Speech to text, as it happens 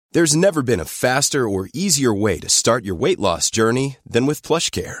There's never been a faster or easier way to start your weight loss journey than with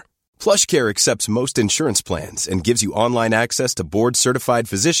PlushCare. PlushCare accepts most insurance plans and gives you online access to board-certified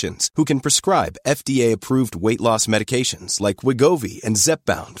physicians who can prescribe FDA-approved weight loss medications like Wegovy and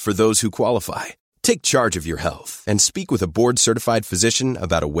Zepbound for those who qualify. Take charge of your health and speak with a board-certified physician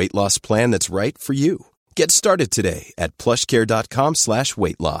about a weight loss plan that's right for you. Get started today at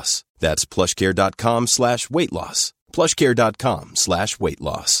plushcare.com/weight loss. That's plushcare.com/weight loss. plushcare.com/weight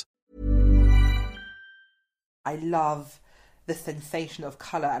loss. I love the sensation of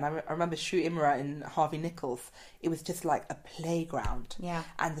colour, and I remember Shu Imra in Harvey Nichols. It was just like a playground. Yeah.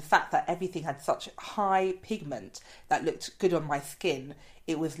 And the fact that everything had such high pigment that looked good on my skin,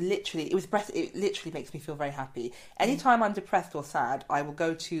 it literally makes me feel very happy. Anytime I'm depressed or sad, I will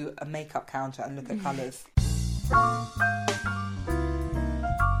go to a makeup counter and look at colours.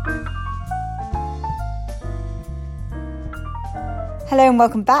 Hello and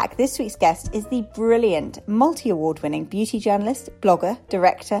welcome back. This week's guest is the brilliant, multi-award-winning beauty journalist, blogger,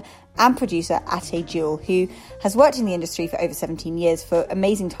 director and producer Ate Jewel, who has worked in the industry for over 17 years for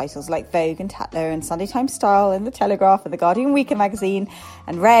amazing titles like Vogue and Tatler and Sunday Times Style and The Telegraph and The Guardian Weekend magazine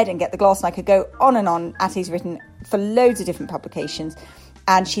and Red and Get the Gloss, and I could go on and on. Ate's written for loads of different publications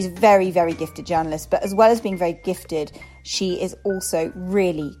and she's a very, very gifted journalist. But as well as being very gifted, she is also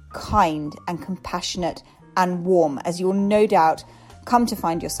really kind and compassionate and warm, as you'll no doubt come to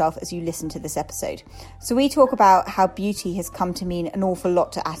find yourself as you listen to this episode. So we talk about how beauty has come to mean an awful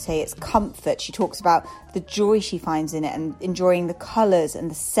lot to Ate. It's comfort. She talks about the joy she finds in it and enjoying the colours and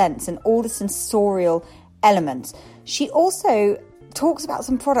the scents and all the sensorial elements. She also talks about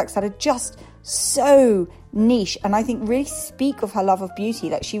some products that are just so niche and I think really speak of her love of beauty.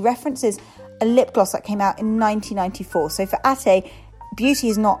 Like, she references a lip gloss that came out in 1994. So for Ate, beauty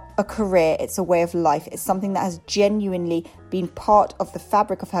is not a career, it's a way of life. It's something that has genuinely been part of the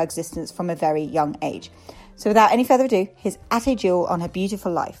fabric of her existence from a very young age. So without any further ado, here's Ate Jewel on her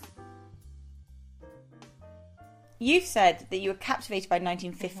beautiful life. You've said that you were captivated by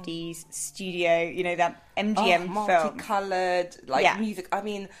 1950s studio, you know, that MGM film. Multicoloured, music. I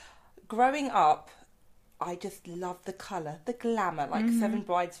mean, growing up, I just loved the colour, the glamour, like Seven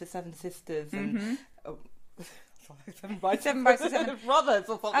Brides for Seven Sisters and... Seven Brides for Seven Brothers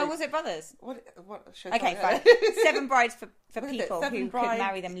or something. Oh, was it Brothers? What okay, fine. Seven Brides for people who could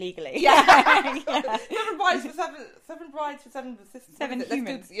marry them legally. Yeah. Yeah. Seven Brides for Seven Sisters. Seven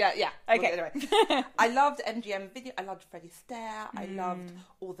humans. Yeah. Okay. Anyway, I loved MGM video. I loved Fred Astaire. I loved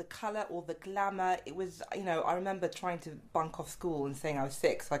all the colour, all the glamour. It was, I remember trying to bunk off school and saying I was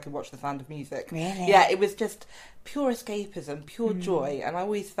sick so I could watch The Sound of Music. Really? Yeah, it was just pure escapism, pure joy. And I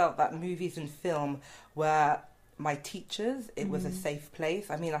always felt that movies and film were my teachers. It was a safe place.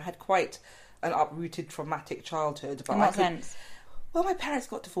 I mean, I had quite an uprooted, traumatic childhood. But in what sense? Well, my parents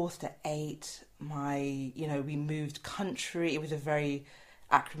got divorced at 8. We moved country. It was a very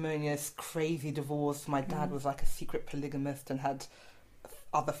acrimonious, crazy divorce. My dad was like a secret polygamist and had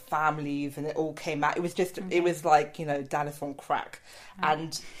other families, and it all came out. It was just, it was like, Dallas on crack.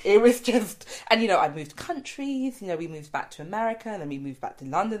 And it was just, and I moved countries, we moved back to America, and then we moved back to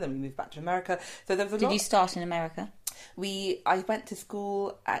London, then we moved back to America. So there was a lot. Did you start in America? I went to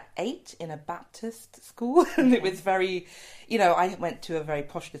school at 8 in a Baptist school, and it was very, I went to a very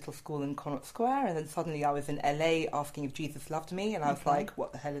posh little school in Connaught Square, and then suddenly I was in LA asking if Jesus loved me, and I was like,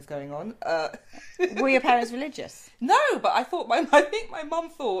 what the hell is going on? Were your parents religious? No, but I think my mum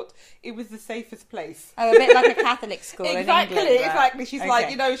thought it was the safest place. Oh, a bit like a Catholic school in England. Exactly. She's like,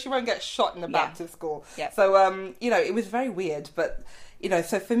 she won't get shot in a Baptist school. Yep. So, it was very weird, but,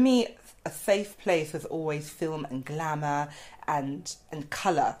 so for me, a safe place was always film and glamour and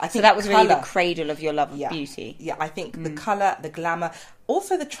colour. I think so that was really the cradle of your love of beauty. Yeah, I think the colour, the glamour,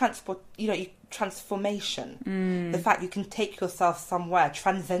 also the transformation. The fact you can take yourself somewhere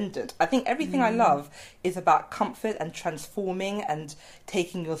transcendent. I think everything I love is about comfort and transforming and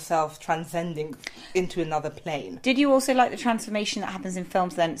taking yourself, transcending into another plane. Did you also like the transformation that happens in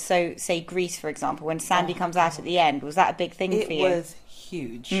films then? So, say Grease, for example, when Sandy comes out at the end, was that a big thing for you? It was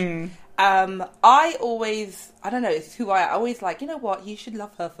huge. I don't know, it's who I always like, you know what, you should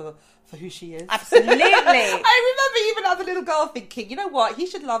love her for who she is. Absolutely. I remember even as a little girl thinking, you know what, he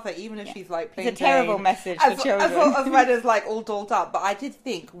should love her even if she's like playing. It's a terrible message for children. As well as like all dolled up. But I did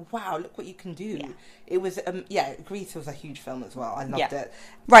think, wow, look what you can do. Yeah. It was, Grease was a huge film as well. I loved it.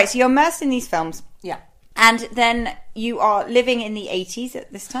 Right, so you're immersed in these films. Yeah. And then you are living in the 80s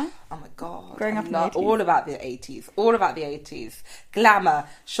at this time? Oh my God. Growing up in the 80s. All about the 80s. All about the 80s. Glamour,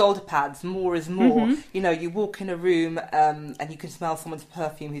 shoulder pads, more is more. Mm-hmm. You know, you walk in a room and you can smell someone's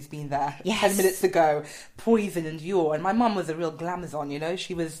perfume who's been there Yes. 10 minutes ago. Poison and Dior. And my mum was a real glamazon, you know.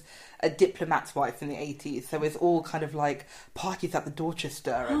 She was a diplomat's wife in the 80s. So it was all kind of like parties at the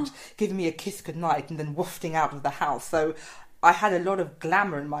Dorchester and giving me a kiss goodnight and then wafting out of the house. So I had a lot of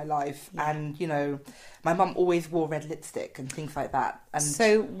glamour in my life. And, you know, my mum always wore red lipstick and things like that. And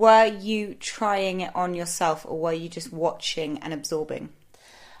So were you trying it on yourself, or were you just watching and absorbing?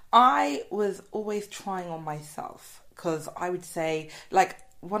 I was always trying on myself, because I would say, like,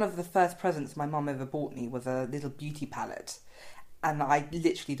 one of the first presents my mum ever bought me was a little beauty palette. And I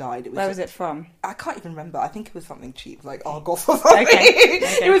literally died. Where was it from? I can't even remember. I think it was something cheap, like Argos or something. Okay.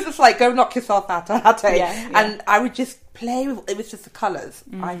 It was just like, go knock yourself out, Ate. Yeah. And I would just play with, it was just the colours,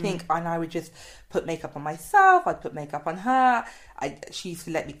 I think. And I would just put makeup on myself. I'd put makeup on her. She used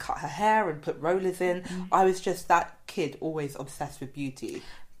to let me cut her hair and put rollers in. I was just that kid, always obsessed with beauty.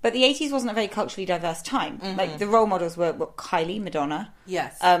 But the 80s wasn't a very culturally diverse time. Like, the role models were Kylie, Madonna.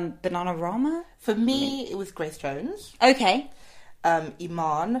 Yes. Bananarama? For me, it was Grace Jones. Okay.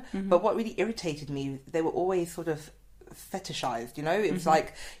 Iman, but what really irritated me, they were always sort of fetishized, you know. It was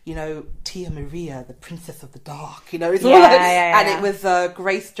like, you know, Tia Maria, the Princess of the Dark, you know. It's all like, and it was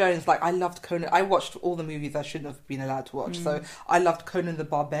Grace Jones. Like, I loved Conan. I watched all the movies I shouldn't have been allowed to watch. So I loved Conan the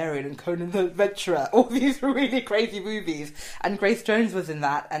Barbarian and Conan the Adventurer, all these really crazy movies. And Grace Jones was in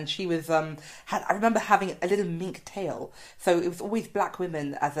that, and she was I remember having a little mink tail. So it was always black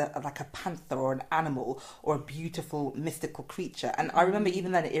women as like a panther or an animal or a beautiful mystical creature. And I remember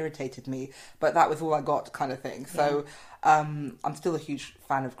even then it irritated me, but that was all I got, kind of thing. So I'm still a huge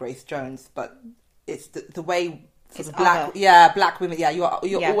fan of Grace Jones, but it's the way sort of black women. Yeah,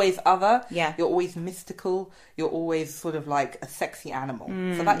 you're always other. Yeah, you're always mystical. You're always sort of like a sexy animal.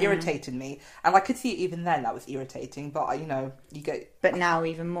 So that irritated me, and I could see it even then. That was irritating, but you know, you get. But now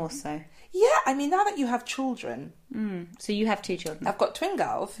even more so. Yeah, I mean, now that you have children. So you have 2 children. I've got twin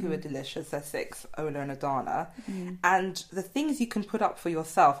girls who are delicious. They're 6, Ola and Adana. And the things you can put up for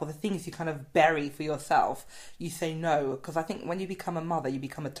yourself, or the things you kind of bury for yourself, you say no. Because I think when you become a mother, you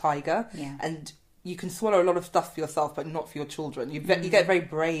become a tiger. Yeah. And you can swallow a lot of stuff for yourself, but not for your children. You get very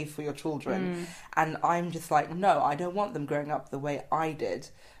brave for your children. And I'm just like, no, I don't want them growing up the way I did.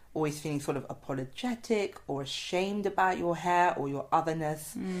 Always feeling sort of apologetic or ashamed about your hair or your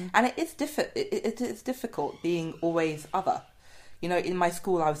otherness. And it is it's difficult being always other. You know, in my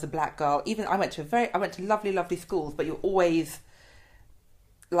school I was a black girl. Even I went to lovely schools, but you're always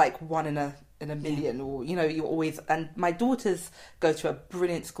like one in a million, or you know, you're always. And my daughters go to a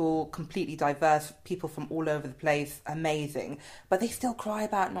brilliant school, completely diverse, people from all over the place, amazing, but they still cry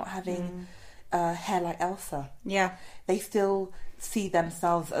about not having hair like Elsa. Yeah, they still see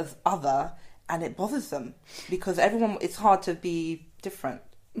themselves as other, and it bothers them because it's hard to be different.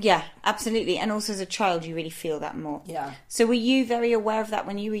 Yeah, absolutely. And also as a child you really feel that more. Yeah. So were you very aware of that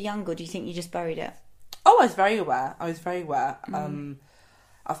when you were young, or do you think you just buried it? Oh, I was very aware. I was like,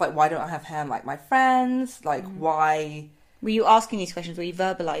 why don't I have hair like my friends? Like, why? Were you asking these questions? Were you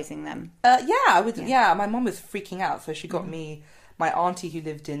verbalising them? Yeah, I would. Yeah, my mum was freaking out, so she got me. My auntie who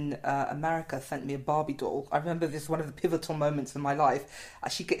lived in America sent me a Barbie doll. I remember this one of the pivotal moments in my life.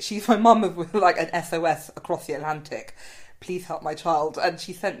 She's my mum with like an SOS across the Atlantic. Please help my child. And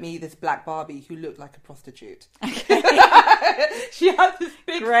she sent me this black Barbie who looked like a prostitute. Okay. She had this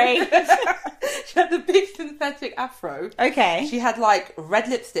big... Great. She had the big synthetic afro. Okay. She had like red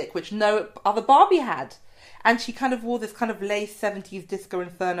lipstick, which no other Barbie had. And she kind of wore this kind of lace 70s disco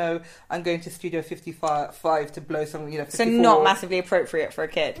inferno. I'm going to Studio 55 to blow some, 54. So not massively appropriate for a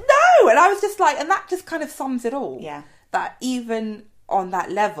kid. No! And I was just like, and that just kind of sums it all. Yeah. That even on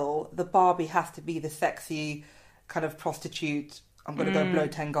that level, the Barbie has to be the sexy kind of prostitute. I'm going to go blow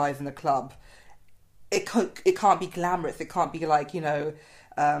 10 guys in a club. It can't be glamorous. It can't be like,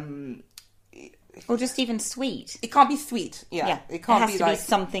 or just even sweet. It can't be sweet. Yeah. It can't has to be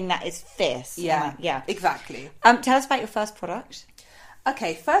something that is fierce. Yeah. Yeah. Exactly. Tell us about your first product.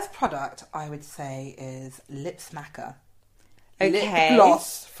 Okay, first product I would say is Lip Smacker. Okay. Lip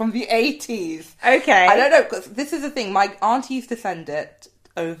gloss from the 80s. Okay. I don't know, because this is the thing. My auntie used to send it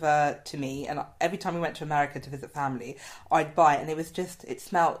over to me, and every time we went to America to visit family, I'd buy it, and it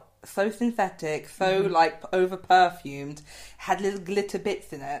smelled so synthetic, so like over perfumed, had little glitter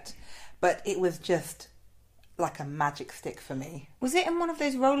bits in it. But it was just like a magic stick for me. Was it in one of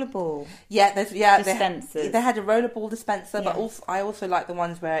those rollerball? Dispensers? They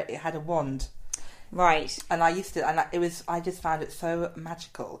Right. And I just found it so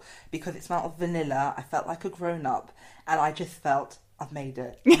magical because it smelled of vanilla. I felt like a grown-up, and I just felt, I've made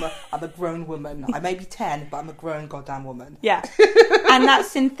it. I'm a grown woman. I may be 10, but I'm a grown goddamn woman. Yeah. And that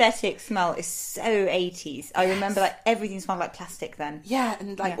synthetic smell is so 80s. I remember like everything smelled like plastic then. Yeah,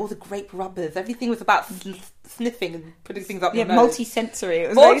 and like all the grape rubbers. Everything was about sniffing and putting things up your nose. Multi-sensory. It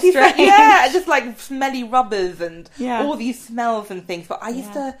was very strange. Yeah, just like smelly rubbers and Yeah. all these smells and things. But I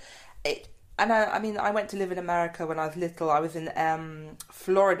used to... And I went to live in America when I was little. I was in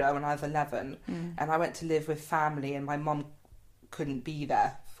Florida when I was 11. And I went to live with family, and my mum couldn't be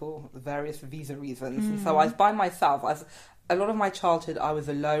there for various visa reasons. And so I was by myself. A lot of my childhood, I was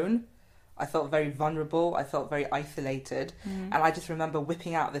alone. I felt very vulnerable. I felt very isolated. And I just remember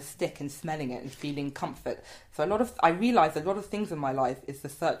whipping out the stick and smelling it and feeling comfort. So I realised a lot of things in my life is the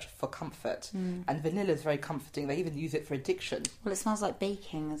search for comfort. And vanilla is very comforting. They even use it for addiction. Well, it smells like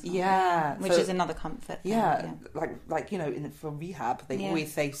baking as well. Yeah. Which is another comfort thing. Yeah. Like for rehab, they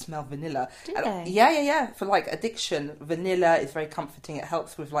always say smell vanilla. Do they? Yeah. For like addiction, vanilla is very comforting. It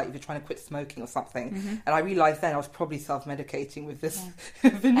helps with like if you're trying to quit smoking or something. And I realised then I was probably self-medicating with this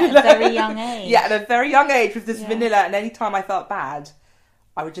vanilla. At a very young age. Yeah, at a very young age with this vanilla. And any time I felt bad,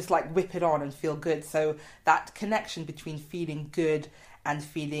 I would just like whip it on and feel good. So that connection between feeling good and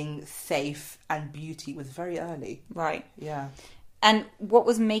feeling safe and beauty was very early. Right. Yeah. And what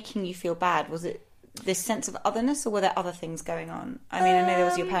was making you feel bad? Was it this sense of otherness, or were there other things going on? I mean, I know there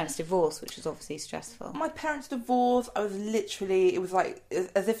was your parents' divorce, which was obviously stressful. My parents' divorce, it was like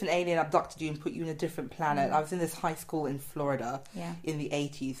as if an alien abducted you and put you in a different planet. I was in this high school in Florida in the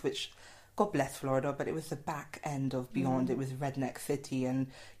 80s, which... God bless Florida, but it was the back end of Beyond. It was redneck city, and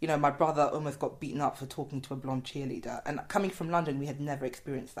my brother almost got beaten up for talking to a blonde cheerleader. And coming from London, we had never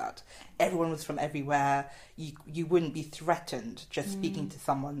experienced that. Everyone was from everywhere. You wouldn't be threatened just speaking to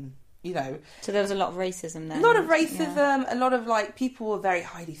someone. So there was a lot of racism there. A lot of racism, a lot of like people were very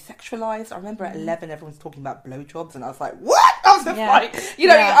highly sexualized. I remember at 11 everyone's talking about blowjobs, and I was like, what? I was just like,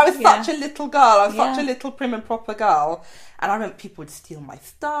 I was such a little girl. I was such a little prim and proper girl. And I remember people would steal my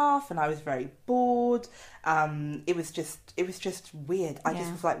stuff, and I was very bored. It was just weird. I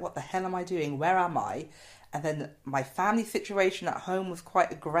just was like, what the hell am I doing? Where am I? And then my family situation at home was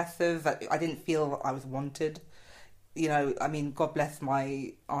quite aggressive. I didn't feel I was wanted. God bless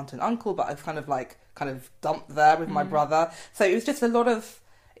my aunt and uncle, but I was kind of dumped there with my brother. So it was just a lot of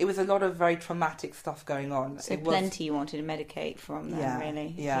very traumatic stuff going on. So plenty you wanted to medicate from them,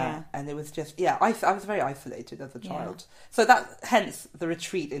 really. Yeah. And it was just, I was very isolated as a child. So hence the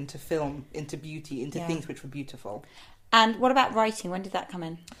retreat into film, into beauty, into things which were beautiful. And what about writing? When did that come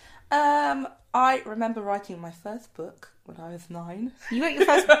in? I remember writing my first book when I was 9. You wrote your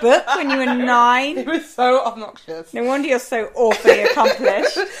first book when you were 9? It was so obnoxious. No wonder you're so awfully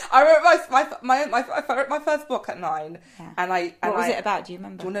accomplished. I wrote my first book at 9. Yeah. What was it about? Do you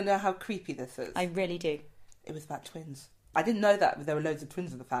remember? Do you want to know how creepy this is? I really do. It was about twins. I didn't know that there were loads of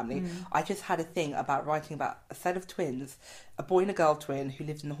twins in the family. I just had a thing about writing about a set of twins, a boy and a girl twin who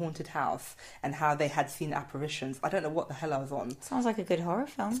lived in a haunted house, and how they had seen apparitions. I don't know what the hell I was on. Sounds like a good horror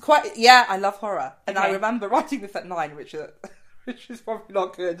film. I love horror. And Okay. I remember writing this at 9, which is probably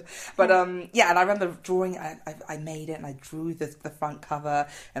not good. But and I remember drawing, I made it, and I drew the front cover,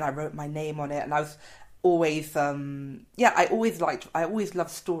 and I wrote my name on it, and I was always, I always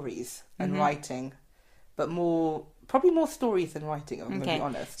loved stories and writing, but probably more stories than writing, I'm going to be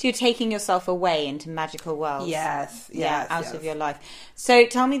honest. So you're taking yourself away into magical worlds. Yes. Out of your life. So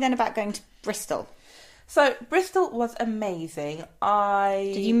tell me then about going to Bristol. So Bristol was amazing.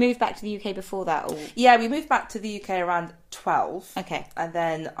 Did you move back to the UK before that? Or? Yeah, we moved back to the UK around 12. Okay. And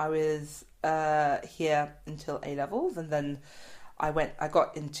then I was here until A-levels, and then I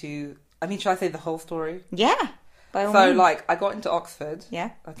got into... I mean, should I say the whole story? Yeah, by all means. So, I got into Oxford.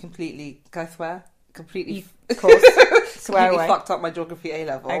 Yeah. I completely... Can I swear? Completely... Of course. Swear completely away. fucked up my geography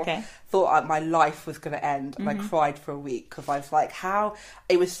A-level. Okay. Thought my life was going to end, and I cried for a week because I was like, how...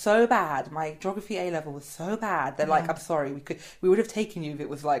 It was so bad. My geography A-level was so bad. They're like, I'm sorry, we would have taken you if it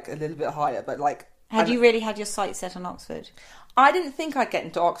was, a little bit higher, but, Had you really had your sights set on Oxford? I didn't think I'd get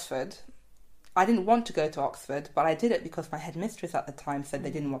into Oxford. I didn't want to go to Oxford, but I did it because my headmistress at the time said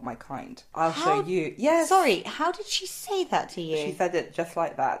they didn't want my kind. I'll show you. Yes. Sorry, how did she say that to you? She said it just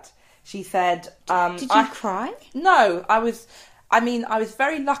like that. She said... Did you cry? No, I was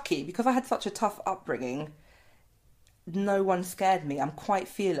very lucky because I had such a tough upbringing. No one scared me. I'm quite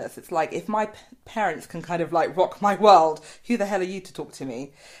fearless. It's like, if my parents can kind of rock my world, who the hell are you to talk to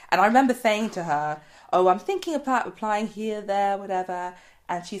me? And I remember saying to her, oh, I'm thinking about applying here, there, whatever.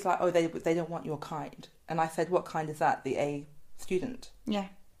 And she's like, oh, they don't want your kind. And I said, what kind is that? The A student. Yeah.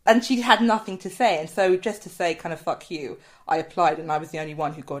 And she had nothing to say. And so just to say kind of fuck you, I applied and I was the only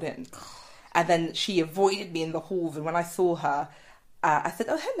one who got in. And then she avoided me in the halls. And when I saw her, I said,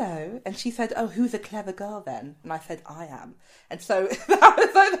 oh, hello. And she said, oh, who's a clever girl then? And I said, I am. And so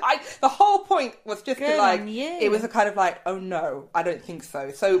the whole point was just Good to like, on you. it was a kind of like, oh no, I don't think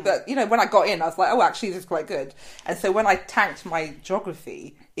so. So, but you know, when I got in, I was like, oh, actually, this is quite good. And so when I tanked my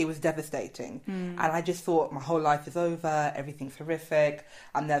geography, it was devastating. And I just thought my whole life is over. Everything's horrific.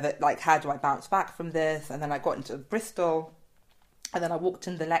 I'm never like, how do I bounce back from this? And then I got into Bristol and then I walked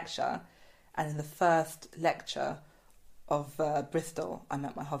in the lecture. And in the first lecture of Bristol, I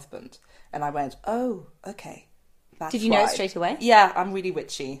met my husband, and I went, "Oh, okay." Did you know it straight away? Yeah, I'm really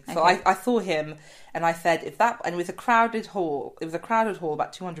witchy. So Okay. I saw him, and I said, "If that," and it was a crowded hall. It was a crowded hall,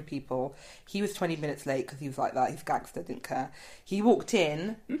 about 200 people. He was 20 minutes late because he was like that. He's gangster, didn't care. He walked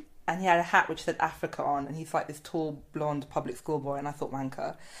in, and he had a hat which said Africa on, and he's like this tall, blonde public school boy. And I thought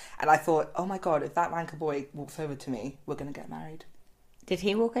wanker, and I thought, "Oh my god, if that wanker boy walks over to me, we're gonna get married." Did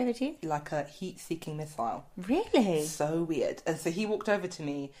he walk over to you? Like a heat-seeking missile. Really? So weird. And so he walked over to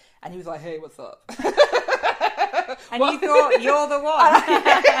me and he was like, hey, what's up? And you thought, you're the one.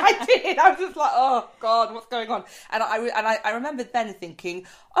 I did. I was just like, oh, God, what's going on? And I remembered then thinking,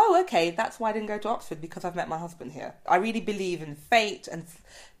 oh, okay, that's why I didn't go to Oxford, because I've met my husband here. I really believe in fate, and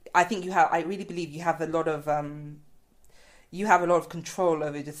I think I really believe you have a lot of control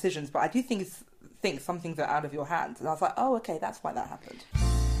over your decisions, but I do think some things are out of your hands. And I was like, oh, okay, that's why that happened.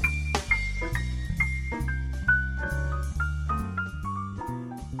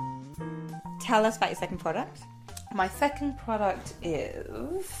 Tell us about your second product. My second product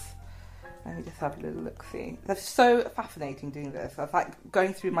is... Let me just have a little look-see. That's so fascinating doing this. I was like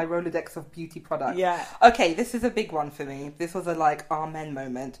going through my Rolodex of beauty products. Yeah. Okay, this is a big one for me. This was a like amen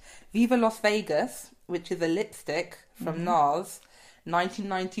moment. Viva Las Vegas, which is a lipstick from NARS,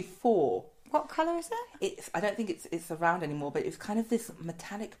 1994. What colour is it? I don't think it's around anymore, but it's kind of this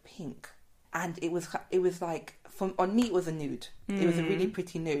metallic pink, and it was like on me it was a nude. It was a really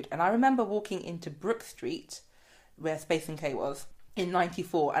pretty nude, and I remember walking into Brook Street, where Space NK was, in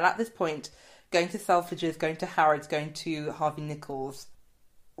 '94, and at this point, going to Selfridges, going to Harrods, going to Harvey Nichols,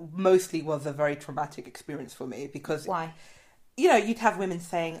 mostly was a very traumatic experience for me because Why? You know, you'd have women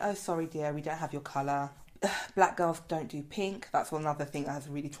saying, "Oh, sorry, dear, we don't have your colour." Black girls don't do pink. That's another thing that has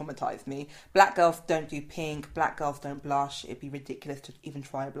really traumatized me. Black girls don't do pink. Black girls don't blush. It'd be ridiculous to even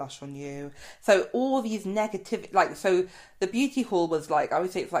try a blush on you. So all these negative, so the beauty hall was like, I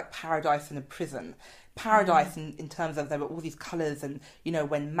would say it's like paradise in a prison. Paradise in terms of there were all these colours, and you know,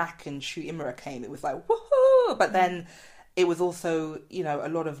 when MAC and Shu Uemura came, it was like woohoo. But then it was also, you know, a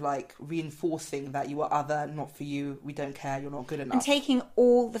lot of like reinforcing that you are other, not for you, we don't care, you're not good enough. And taking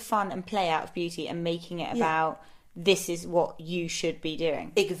all the fun and play out of beauty and making it about this is what you should be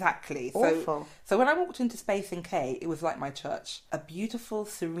doing. Exactly. Awful. So when I walked into Space NK, it was like my church. A beautiful,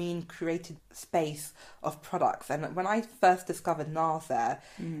 serene, curated space of products. And when I first discovered NARS there,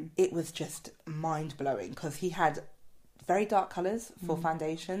 it was just mind-blowing because he had very dark colours for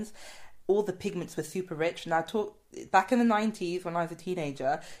foundations. All the pigments were super rich. Now, back in the 90s, when I was a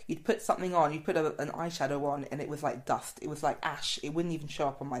teenager, you'd put something on, you'd put an eyeshadow on, and it was like dust. It was like ash. It wouldn't even show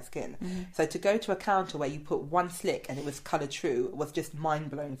up on my skin. So to go to a counter where you put one slick and it was colour true was just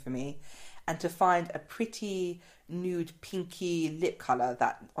mind-blowing for me. And to find a pretty nude pinky lip colour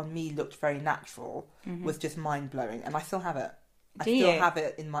that on me looked very natural was just mind-blowing. And I still have it. I still have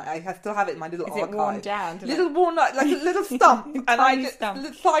it in my little archive. Is it worn down? Worn, like a little stump, and Tiny a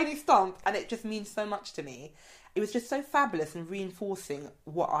stump. tiny stump, and it just means so much to me. It was just so fabulous and reinforcing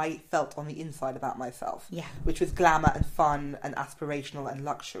what I felt on the inside about myself, which was glamour and fun and aspirational and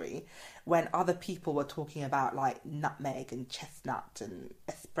luxury. When other people were talking about like nutmeg and chestnut and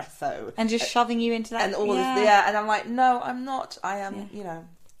espresso, And just shoving you into that. and all this, and I'm like, no, I'm not. I am, you know.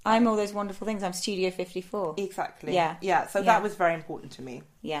 I'm all those wonderful things. I'm Studio 54. Exactly. Yeah. So that was very important to me.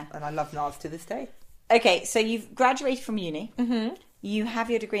 Yeah. And I love NARS to this day. Okay, so you've graduated from uni. Mm-hmm. You have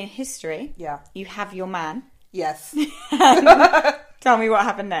your degree in history. Yeah. You have your man. Yes. Tell me what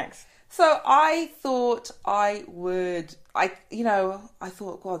happened next. So I thought I thought,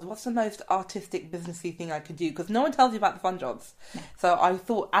 God, what's the most artistic, businessy thing I could do? Because no one tells you about the fun jobs. No. So I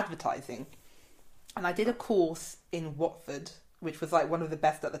thought advertising. And I did a course in Watford, which was like one of the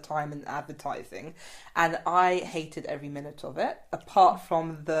best at the time in advertising. And I hated every minute of it, apart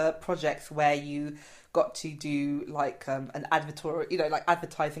from the projects where you got to do like an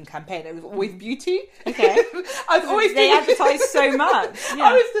advertising campaign. It was always beauty. Okay. I was always they advertise so much. Yeah.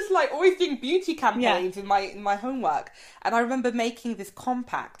 I was just like always doing beauty campaigns in my homework. And I remember making this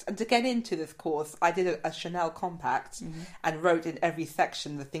compact. And to get into this course, I did a Chanel compact and wrote in every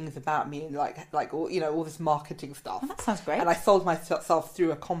section the things about me and like all, all this marketing stuff. Oh, that sounds great. And I sold myself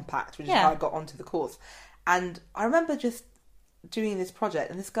through a compact, which is how I got onto the course. And I remember just doing this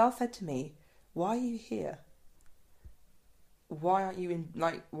project, and this girl said to me, "Why are you here? Why aren't you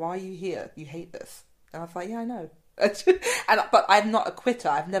why are you here? You hate this." And I was like, "Yeah, I know." But I'm not a quitter.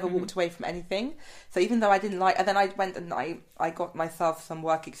 I've never walked away from anything. So even though I didn't like, and then I went and I got myself some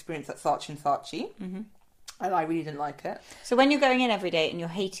work experience at Saatchi & Saatchi, and I really didn't like it. So when you're going in every day and you're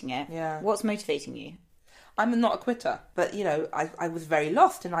hating it, what's motivating you? I'm not a quitter, but I was very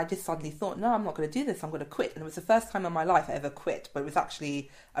lost, and I just suddenly thought, no, I'm not going to do this. I'm going to quit. And it was the first time in my life I ever quit, but it was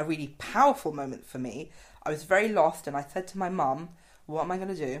actually a really powerful moment for me. I was very lost, and I said to my mum, "What am I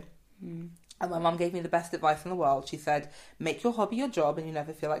going to do?" And my mum gave me the best advice in the world. She said, "Make your hobby your job, and you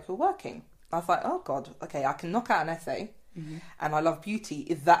never feel like you're working." I was like, "Oh God, okay, I can knock out an essay, and I love beauty.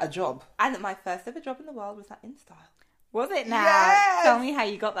 Is that a job?" And my first ever job in the world was at InStyle. Was it now? Yes! Tell me how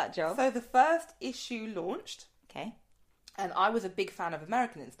you got that job. So the first issue launched. Okay. And I was a big fan of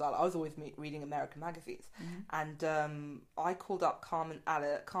American InStyle. I was always reading American magazines. And I called up Carmel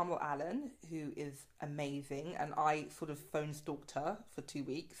Allen, who is amazing. And I sort of phone stalked her for 2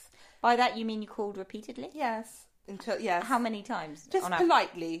 weeks. By that, you mean you called repeatedly? Yes. How many times? Just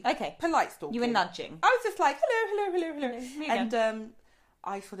politely. Okay. Polite stalking. You were nudging. I was just like, hello. And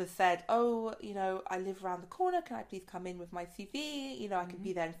I sort of said, "Oh, I live around the corner. Can I please come in with my CV? I can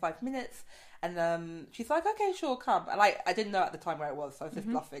be there in 5 minutes." And she's like, "Okay, sure, come." And I didn't know at the time where it was, so I was just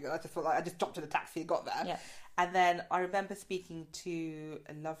bluffing. And I just felt like I just jumped in a taxi and got there. Yeah. And then I remember speaking to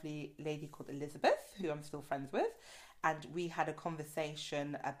a lovely lady called Elizabeth, who I'm still friends with. And we had a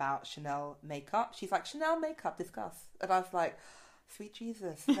conversation about Chanel makeup. She's like, "Chanel makeup, discuss." And I was like, sweet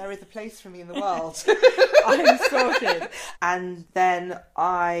Jesus, there is a place for me in the world. I'm sorted. And then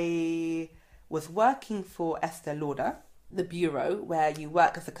I was working for Estée Lauder, the bureau, where you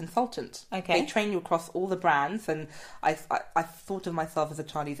work as a consultant. Okay. They train you across all the brands, and I thought of myself as a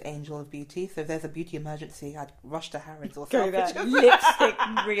Chinese angel of beauty. So if there's a beauty emergency, I'd rush to Harrods or Go Selfridges. there, lipstick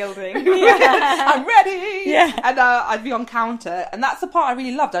wielding. I'm ready. Yeah. And I'd be on counter, and that's the part I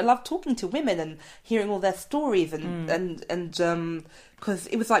really loved. I loved talking to women and hearing all their stories, and because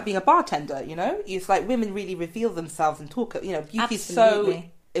it was like being a bartender. It's like women really reveal themselves and talk. Beauty is so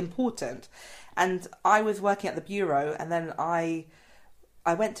important. And I was working at the bureau, and then I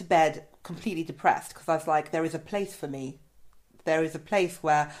went to bed completely depressed because I was like, there is a place for me. There is a place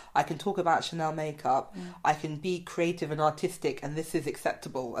where I can talk about Chanel makeup, I can be creative and artistic, and this is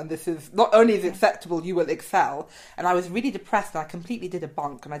acceptable. And this is, not only is acceptable, you will excel. And I was really depressed, and I completely did a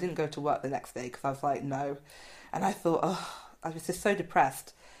bunk, and I didn't go to work the next day because I was like, no. And I thought, I was just so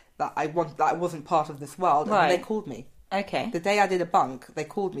depressed that I wasn't part of this world. And then they called me. Okay. The day I did a bunk, they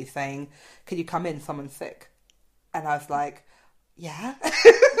called me saying, "Could you come in? Someone's sick." And I was like, "Yeah."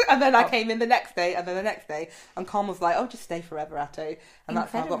 And then I came in the next day, and then the next day, and Carmel was like, "Oh, just stay forever, Ate." And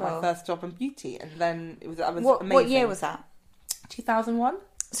that's how I got my first job in beauty. And then I was amazing. What year was that? 2001.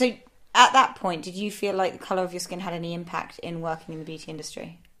 So at that point, did you feel like the colour of your skin had any impact in working in the beauty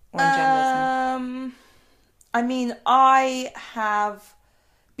industry or in journalism? I mean, I have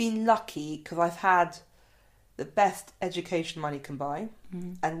been lucky because I've had the best education money can buy.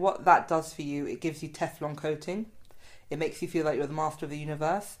 And what that does for you, it gives you Teflon coating. It makes you feel like you're the master of the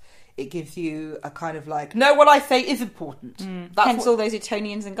universe. It gives you a kind of like, no, what I say is important. Hence all those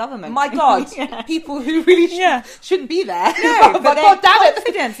Etonians in government. My God, people who really shouldn't be there. No, but God damn it.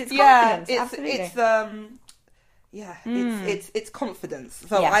 Confidence. It's confidence. Absolutely. It's confidence.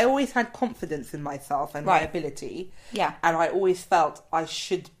 So I always had confidence in myself and my ability. Yeah. And I always felt I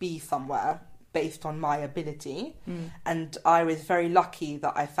should be somewhere based on my ability. And I was very lucky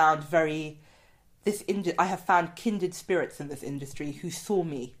that I found I have found kindred spirits in this industry who saw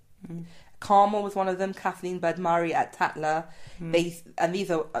me. Carmel was one of them, Kathleen Bird-Murray at Tatler. These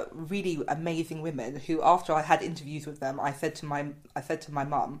are really amazing women who, after I had interviews with them, I said to my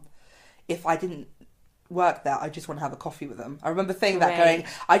mum, if I didn't work there, I just want to have a coffee with them. I remember saying that, going,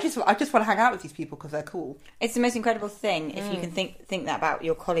 I just want to hang out with these people because they're cool. It's the most incredible thing if you can think that about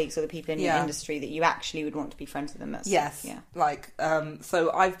your colleagues or the people in your industry, that you actually would want to be friends with them.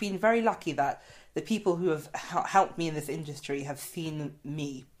 So I've been very lucky that the people who have helped me in this industry have seen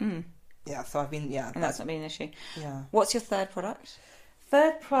me. So I've been and that's not been an issue. What's your third product?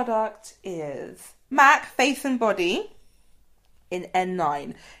 Third product is MAC Face and Body. in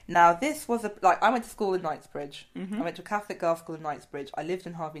N9. Now, this was I went to school in Knightsbridge. I went to a Catholic girls' school in Knightsbridge. I lived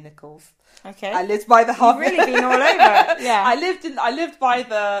in Harvey Nichols. Okay. I lived by the Harvey. You've really been all over. Yeah. I lived by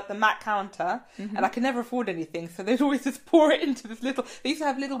the Mac counter, and I could never afford anything, so they'd always just pour it into this little. They used to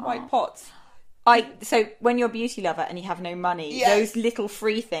have little white pots. So when you're a beauty lover and you have no money, those little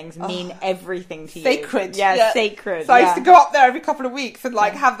free things mean everything to you. Sacred. Yeah, sacred. So I used to go up there every couple of weeks and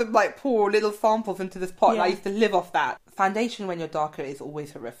have them pour little samples into this pot, and I used to live off that. Foundation when you're darker is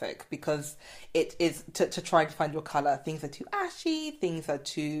always horrific because it is to try and find your colour. Things are too ashy, things are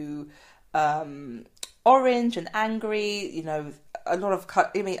too orange and angry, a lot of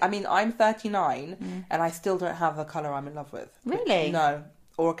I mean I'm 39 and I still don't have a colour I'm in love with. Really? No,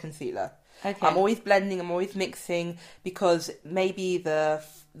 or a concealer. Okay. I'm always blending, I'm always mixing because maybe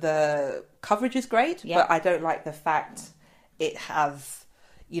the coverage is great, but I don't like the fact it has,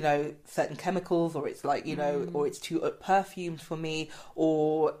 certain chemicals, or it's or it's too perfumed for me,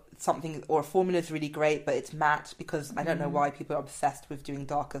 or something, or a formula is really great, but it's matte, because I don't know why people are obsessed with doing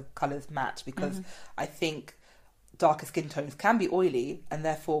darker colours matte, because I think darker skin tones can be oily, and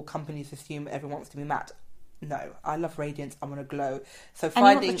therefore companies assume everyone wants to be matte. No, I love radiance. I want to glow. So and you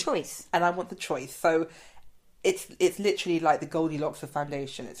want the choice. And I want the choice. So it's literally like the Goldilocks of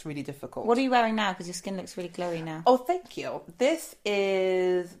foundation. It's really difficult. What are you wearing now? Because your skin looks really glowy now. Oh, thank you. This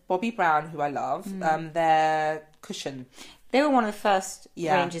is Bobbi Brown, who I love. Their cushion. They were one of the first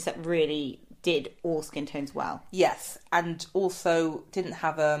ranges that really did all skin tones well. Yes, and also didn't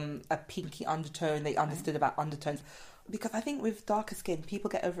have a pinky undertone. They understood about undertones. Because I think with darker skin, people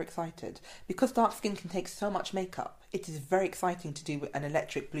get overexcited. Because dark skin can take so much makeup, it is very exciting to do an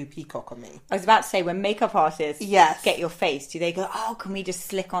electric blue peacock on me. I was about to say, when makeup artists get your face, do they go, oh, can we just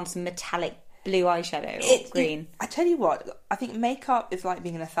slick on some metallic blue eyeshadow or green? I tell you what, I think makeup is like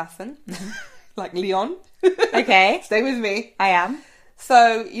being an assassin. Like Leon. Okay. Stay with me. I am.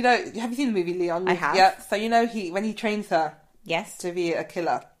 So, have you seen the movie Leon? I have. Yeah. So, when he trains her to be a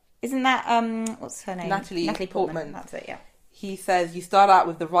killer. Isn't that, what's her name? Natalie Portman. That's it, yeah. He says you start out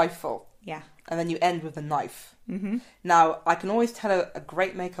with the rifle. Yeah. And then you end with the knife. Mm-hmm. Now, I can always tell a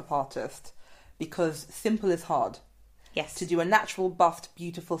great makeup artist, because simple is hard. Yes. To do a natural, buffed,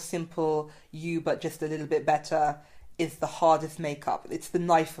 beautiful, simple you, but just a little bit better, is the hardest makeup. It's the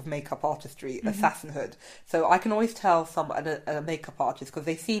knife of makeup artistry, assassinhood. So I can always tell a makeup artist, because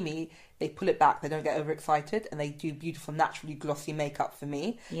they see me, they pull it back, they don't get overexcited, and they do beautiful, naturally glossy makeup for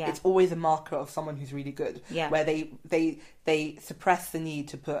me. Yeah. It's always a marker of someone who's really good. Yeah. Where they suppress the need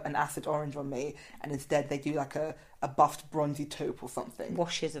to put an acid orange on me, and instead they do like a buffed bronzy taupe or something.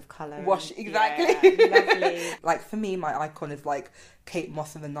 Washes of colour. Exactly. Yeah, lovely. Like for me, my icon is like Kate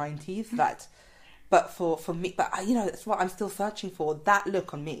Moss in the 90s. But for me, that's what I'm still searching for. That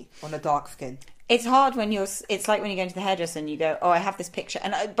look on me, on a dark skin. It's hard when it's like when you go into the hairdresser and you go, oh, I have this picture.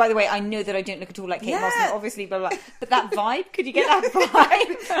 And by the way, I know that I don't look at all like Kate Moss, and obviously, blah, blah, blah. But that vibe, could you get that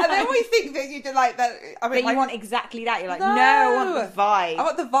vibe? And they always think that you do like that. I mean, that you want exactly that. You're like, no, I want the vibe. I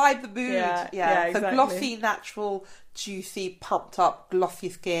want the vibe, the mood. Yeah, exactly. So glossy, natural, juicy, pumped up, glossy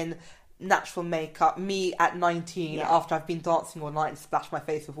skin, natural makeup. Me at 19, after I've been dancing all night and splashed my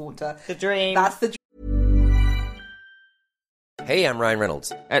face with water. The dream. That's the dream. Hey, I'm Ryan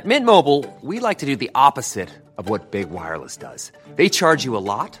Reynolds. At Mint Mobile, we like to do the opposite of what Big Wireless does. They charge you a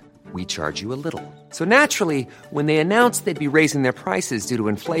lot, we charge you a little. So naturally, when they announced they'd be raising their prices due to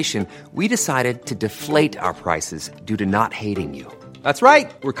inflation, we decided to deflate our prices due to not hating you. That's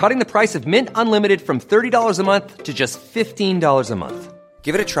right. We're cutting the price of Mint Unlimited from $30 a month to just $15 a month.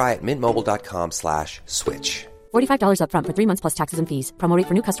 Give it a try at mintmobile.com/switch. $45 up front for 3 months plus taxes and fees. Promo rate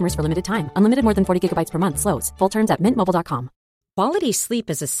for new customers for limited time. Unlimited more than 40 gigabytes per month. Slows full terms at mintmobile.com. Quality sleep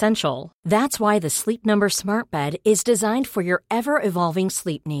is essential. That's why the Sleep Number Smart Bed is designed for your ever-evolving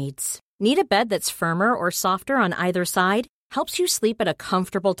sleep needs. Need a bed that's firmer or softer on either side? Helps you sleep at a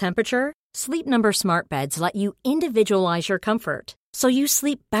comfortable temperature? Sleep Number Smart Beds let you individualize your comfort, so you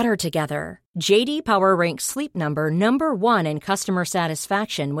sleep better together. J.D. Power ranks Sleep Number number 1 in customer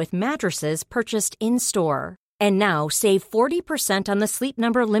satisfaction with mattresses purchased in-store. And now, save 40% on the Sleep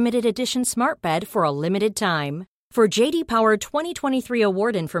Number Limited Edition Smart Bed for a limited time. For J.D. Power 2023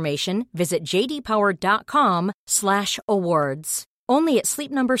 award information, visit jdpower.com/awards. Only at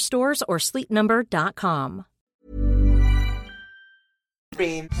Sleep Number stores or sleepnumber.com.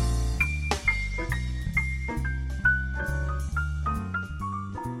 Dream.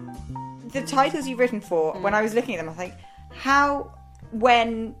 The titles you've written for, when I was looking at them, I was like,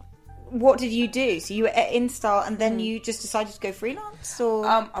 what did you do? So you were at InStyle and then you just decided to go freelance? Or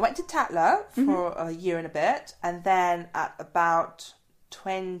I went to Tatler for a year and a bit, and then at about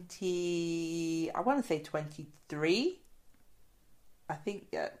 23,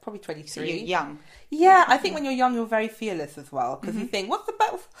 think probably 23. So you're young. Yeah, I think when you're young, you're very fearless as well, because you think, what's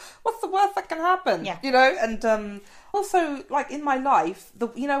the worst that can happen? Yeah. You know, and also, like, in my life,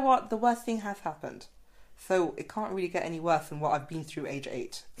 you know what? The worst thing has happened. So it can't really get any worse than what I've been through age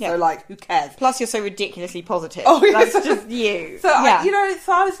 8. Yeah. So, like, who cares? Plus, you're so ridiculously positive. Oh, That's just you. So, yeah.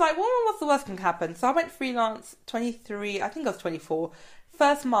 so I was like, well, what's the worst can happen? So I went freelance, 23, I think I was 24.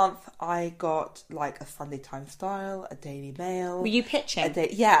 First month, I got, like, a Sunday Times Style, a Daily Mail. Were you pitching?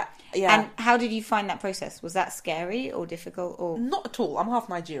 Yeah. And how did you find that process? Was that scary or difficult? Or Not at all. I'm half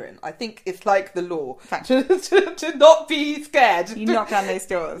Nigerian. I think it's like the law Fact. to not be scared. You knock down those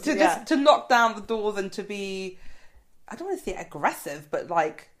doors. To knock down the doors and to be, I don't want to say aggressive, but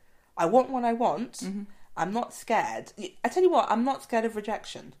like, I want what I want. Mm-hmm. I'm not scared. I tell you what, I'm not scared of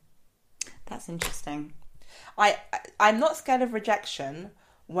rejection. That's interesting. I'm not scared of rejection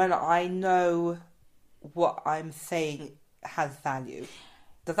when I know what I'm saying has value.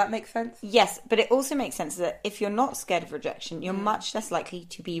 Does that make sense? Yes, but it also makes sense that if you're not scared of rejection, you're much less likely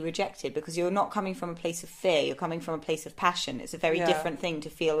to be rejected because you're not coming from a place of fear, you're coming from a place of passion. It's a very different thing to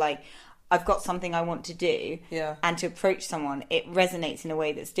feel like I've got something I want to do and to approach someone. It resonates in a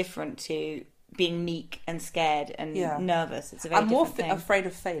way that's different to being meek and scared and nervous. It's a very different thing. I'm more afraid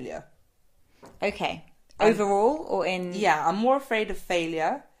of failure. Okay. Overall or in... Yeah, I'm more afraid of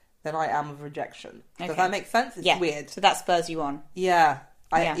failure than I am of rejection. Does that make sense? It's weird. So that spurs you on. Yeah.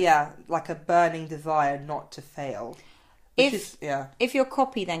 Like a burning desire not to fail. If your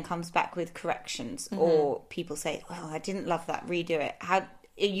copy then comes back with corrections or people say, "Oh, I didn't love that, redo it," how are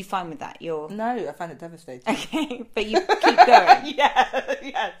you fine with that? No, I find it devastating. Okay, but you keep going.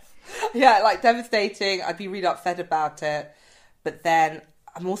 Like devastating. I'd be really upset about it, but then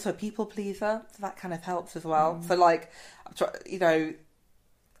I'm also a people pleaser, so that kind of helps as well. So like,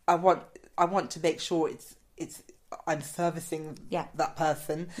 I want to make sure I'm servicing that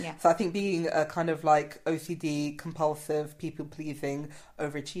person. Yeah. So I think being a kind of like OCD, compulsive, people-pleasing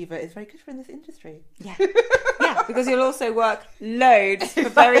overachiever is very good for in this industry. Yeah. Yeah, because you'll also work loads for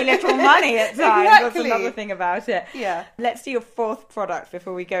very little money at times. Exactly. That's another thing about it. Yeah. Let's do your fourth product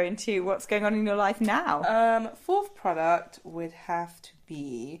before we go into what's going on in your life now. Fourth product would have to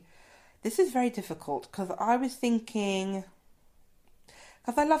be... This is very difficult because I was thinking...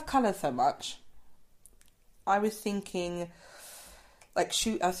 Because I love colour so much... I was thinking, like,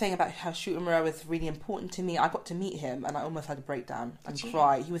 I was saying about how Shu Uemura was really important to me. I got to meet him and I almost had a breakdown and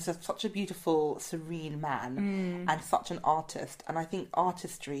cry. He was such a beautiful, serene man and such an artist. And I think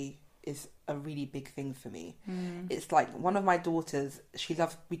artistry is a really big thing for me. It's like one of my daughters,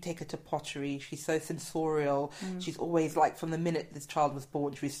 we take her to pottery. She's so sensorial. She's always like, from the minute this child was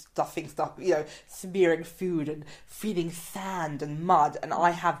born, she was stuffing stuff, smearing food and feeding sand and mud. And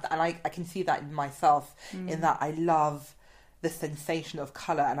I can see that in myself, in that I love the sensation of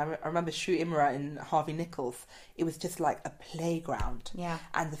colour. And I remember Shu Uemura in Harvey Nichols, it was just like a playground. Yeah.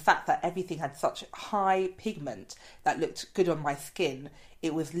 And the fact that everything had such high pigment that looked good on my skin,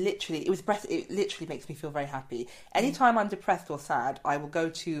 it literally makes me feel very happy. Anytime I'm depressed or sad, I will go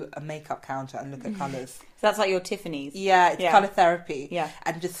to a makeup counter and look at colours. So that's like your Tiffany's. Yeah, it's colour therapy. Yeah.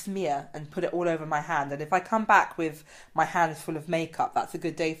 And just smear and put it all over my hand. And if I come back with my hands full of makeup, that's a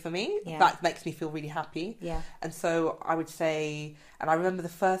good day for me. Yeah. That makes me feel really happy. Yeah. And so I would say, and I remember the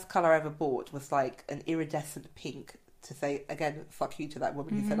first colour I ever bought was like an iridescent pink. To say, again, fuck you to that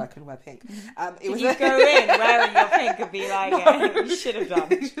woman who said I couldn't wear pink. Did you go in wearing your pink and be like, you should have done.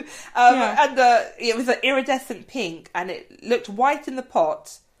 And it was an iridescent pink and it looked white in the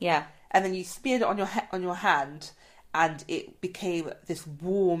pot. Yeah. And then you smeared it on your hand and it became this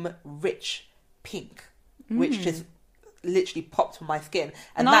warm, rich pink, which just literally popped on my skin.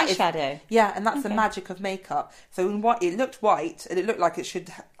 And an that eyeshadow. And that's the magic of makeup. So it looked white and it looked like I should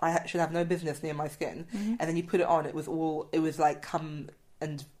have no business near my skin. And then you put it on, it was like, come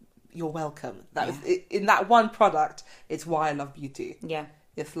and you're welcome. That was in that one product. It's why I love beauty. Yeah.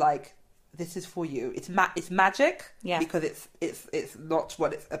 It's like, this is for you. It's magic because it's not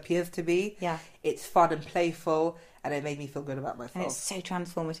what it appears to be. Yeah. It's fun and playful. And it made me feel good about myself. And it's so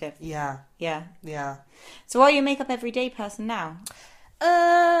transformative. Yeah. Yeah. Yeah. So are you a makeup everyday person now?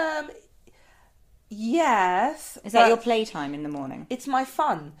 Yes. Is that your playtime in the morning? It's my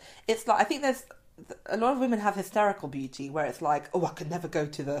fun. It's like, I think there's a lot of women have hysterical beauty where it's like, oh, I could never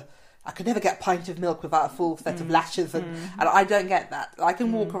get a pint of milk without a full set of lashes, and I don't get that. I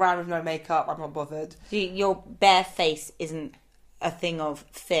can walk around with no makeup. I'm not bothered. Your bare face isn't a thing of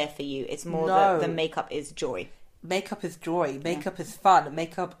fear for you. It's more that the makeup is joy. Makeup is joy. Makeup is fun.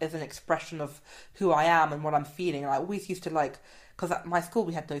 Makeup is an expression of who I am and what I'm feeling. And I always used to like because at my school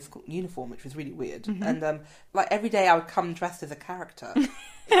we had no school uniform, which was really weird. And like every day I would come dressed as a character.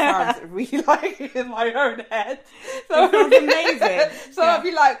 It sounds really like in my own head. So It sounds amazing. So I'd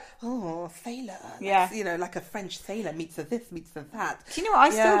be like, oh, sailor. Yeah. That's, you know, like a French sailor meets a this, meets a that. Do you know what? I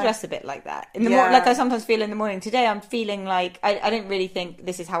still dress a bit like that. In the like I sometimes feel in the morning. Today I'm feeling like, I don't really think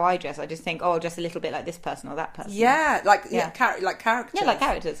this is how I dress. I just think, oh, I'll dress a little bit like this person or that person. Yeah, like characters. Yeah, like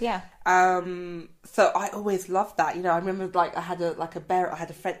characters, yeah. So I always loved that. You know, I remember like I had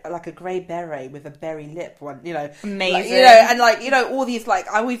a grey beret with a berry lip one. You know, amazing. Like, you know, and like, you know, all these, like,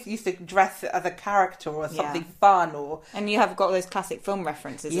 I always used to dress as a character or something fun, or and you have got those classic film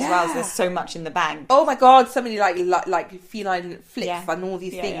references as well. So there's so much in the bag. Oh my god, so many like feline flicks and all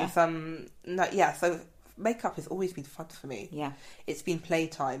these things. So makeup has always been fun for me. Yeah, it's been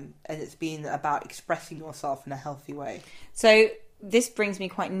playtime, and it's been about expressing yourself in a healthy way. So this brings me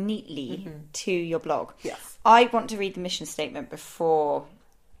quite neatly to your blog. Yes. I want to read the mission statement before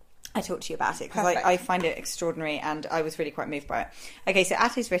I talk to you about it, because I find it extraordinary and I was really quite moved by it. Okay, so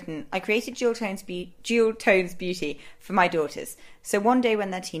Atte's written, I created Dual Tones Beauty for my daughters. So one day when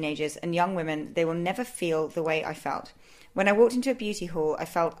they're teenagers and young women, they will never feel the way I felt. When I walked into a beauty hall, I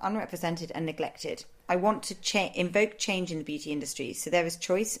felt unrepresented and neglected. I want to invoke change in the beauty industry, so there is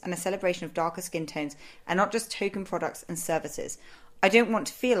choice and a celebration of darker skin tones and not just token products and services. I don't want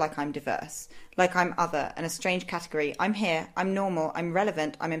to feel like I'm diverse, like I'm other and a strange category. I'm here, I'm normal, I'm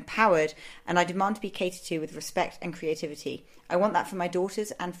relevant, I'm empowered, and I demand to be catered to with respect and creativity. I want that for my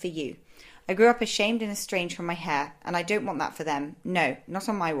daughters and for you. I grew up ashamed and estranged from my hair, and I don't want that for them. No, not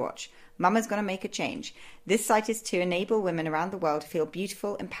on my watch. Mama's going to make a change. This site is to enable women around the world to feel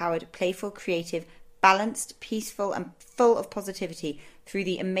beautiful, empowered, playful, creative, balanced, peaceful, and full of positivity through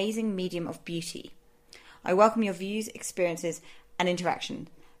the amazing medium of beauty. I welcome your views, experiences, and interaction.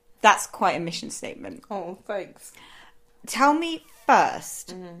 That's quite a mission statement. Oh, thanks. Tell me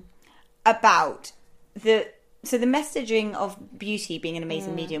first about the messaging of beauty being an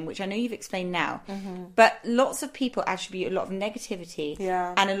amazing medium, which I know you've explained now, but lots of people attribute a lot of negativity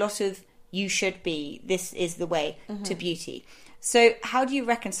and a lot of you should be, this is the way to beauty. So how do you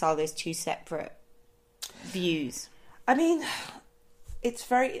reconcile those two separate views? I mean,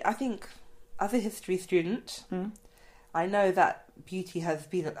 I think as a history student, I know that beauty has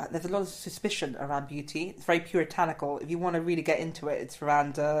been, there's a lot of suspicion around beauty. It's very puritanical. If you want to really get into it, it's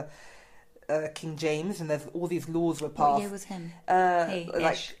around King James, and there's all these laws were passed. What year was him?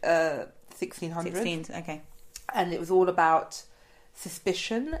 1600. 16, okay. And it was all about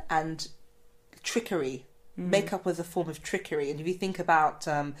suspicion and trickery. Makeup was a form of trickery. And if you think about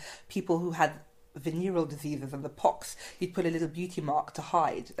people who had venereal diseases and the pox, you'd put a little beauty mark to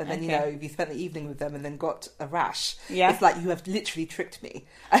hide, and then you know, if you spent the evening with them and then got a rash, it's like you have literally tricked me.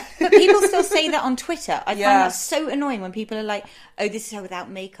 But people still say that on Twitter. I find that so annoying when people are like, oh, this is her without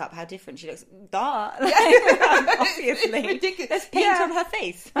makeup, how different she looks. Duh. Obviously. Ridiculous. There's paint on her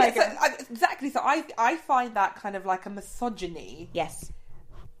face. Exactly. So I find that kind of like a misogyny. Yes.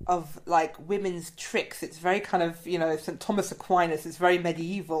 Of like women's tricks. It's very kind of, you know, St. Thomas Aquinas, it's very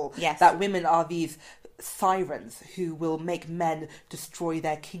medieval. Yes. That women are these sirens who will make men destroy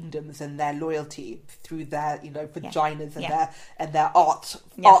their kingdoms and their loyalty through their, you know, vaginas and their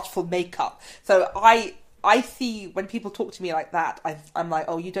artful makeup. So I see when people talk to me like that, I'm like,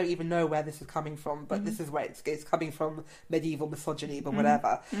 oh, you don't even know where this is coming from, but this is where it's coming from, medieval misogyny, but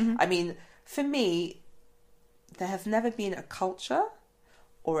whatever. I mean, for me, there has never been a culture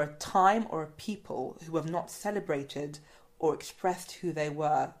or a time or a people who have not celebrated or expressed who they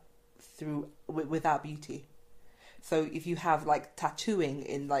were without beauty. So if you have like tattooing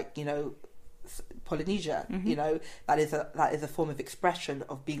in, like, you know, Polynesia, you know, that is a form of expression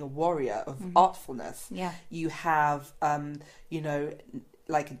of being a warrior, of artfulness. Yeah. You have you know,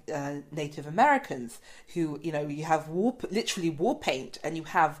 like Native Americans who, you know, you have literally war paint, and you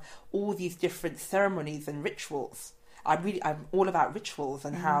have all these different ceremonies and rituals. I'm all about rituals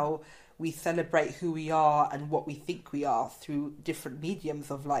and how we celebrate who we are and what we think we are through different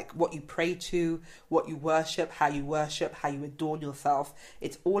mediums of like what you pray to, what you worship, how you adorn yourself.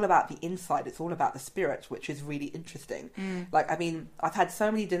 It's all about the inside. It's all about the spirit, which is really interesting. Like, I mean, I've had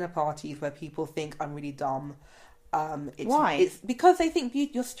so many dinner parties where people think I'm really dumb. Why? It's because they think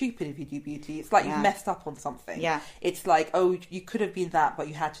you're stupid if you do beauty. It's like you've messed up on something. Yeah. It's like, oh, you could have been that, but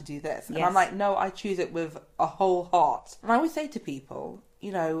you had to do this. And I'm like, no, I choose it with a whole heart. And I always say to people,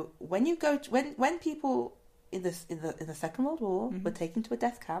 you know, when you go to, when people in the Second World War were taken to a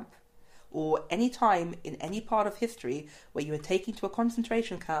death camp, or any time in any part of history where you were taken to a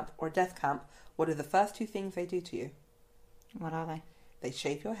concentration camp or a death camp, what are the first two things they do to you? What are they? They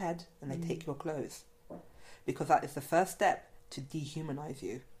shave your head and they take your clothes. Because that is the first step to dehumanize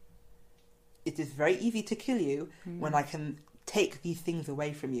you. It is very easy to kill you when I can take these things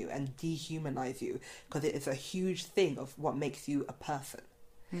away from you and dehumanize you, because it is a huge thing of what makes you a person.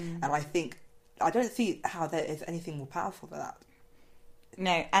 And I don't see how there is anything more powerful than that.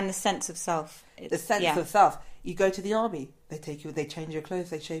 No, and the sense of self. The sense of self. You go to the army, they change your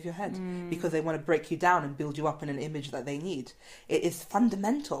clothes, they shave your head because they want to break you down and build you up in an image that they need. It is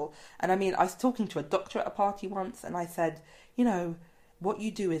fundamental. And I mean, I was talking to a doctor at a party once, and I said, you know, what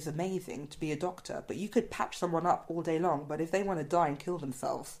you do is amazing to be a doctor, but you could patch someone up all day long, but if they want to die and kill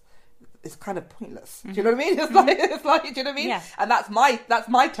themselves, it's kind of pointless. Do you know what I mean? It's like, do you know what I mean? Yeah. And that's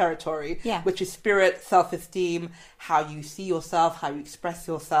my territory, which is spirit, self-esteem, how you see yourself, how you express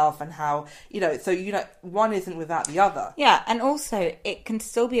yourself, and how, one isn't without the other. Yeah, and also it can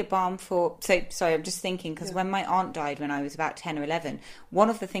still be a balm for... So, sorry, I'm just thinking, because when my aunt died when I was about 10 or 11, one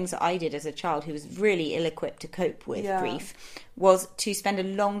of the things that I did as a child who was really ill-equipped to cope with grief was to spend a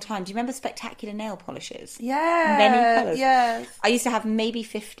long time... Do you remember spectacular nail polishes? Yeah. Many colours. Yes. I used to have maybe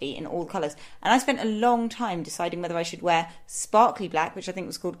 50 in all colours. And I spent a long time deciding whether I should wear sparkly black, which I think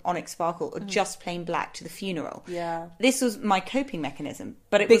was called Onyx Sparkle, or just plain black to the funeral. Yeah. This was my coping mechanism,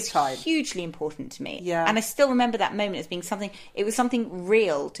 but it Big was time. hugely important to me. Yeah. And I still remember that moment as being something... It was something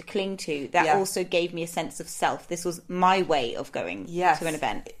real to cling to that also gave me a sense of self. This was my way of going to an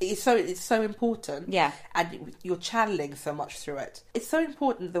event. It's so important. Yeah. And you're channeling so much through it. It's so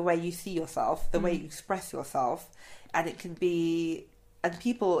important the way you see yourself, the way you express yourself, and it can be... And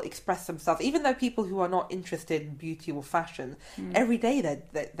people express themselves, even though people who are not interested in beauty or fashion, every day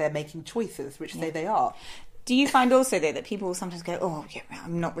they're making choices which say they are. Do you find also, though, that people will sometimes go, oh, yeah,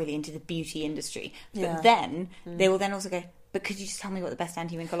 I'm not really into the beauty industry. But then they will then also go, but could you just tell me what the best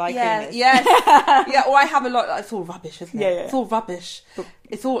anti-wrinkle eye cream is? Yes. Yeah, or I have a lot, it's all rubbish, isn't it? Yeah. It's all rubbish.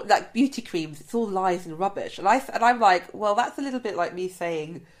 It's all, like, beauty creams, it's all lies and rubbish. And I'm like, well, that's a little bit like me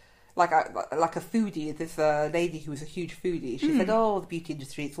saying... Like a foodie, this lady who was a huge foodie, she said, oh, the beauty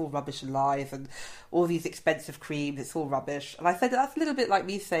industry, it's all rubbish and lies, and all these expensive creams, it's all rubbish. And I said, that's a little bit like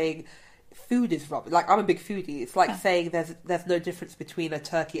me saying food is rubbish. Like, I'm a big foodie. It's like saying there's no difference between a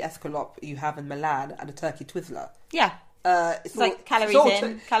turkey escalope you have in Milan and a turkey Twizzler. Yeah. It's all, like calories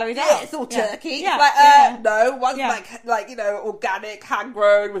in, calories out. Yeah, it's all turkey. Yeah. It's like, no, one's like organic, hand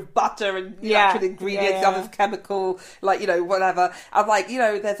grown with butter and natural ingredients, the other's chemical, whatever. I'm like,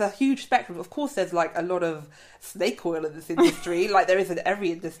 there's a huge spectrum. Of course, there's like a lot of snake oil in this industry, like there is in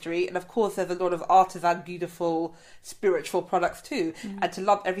every industry, and of course, there's a lot of artisan, beautiful, spiritual products too. And to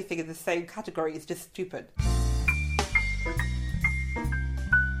lump everything in the same category is just stupid.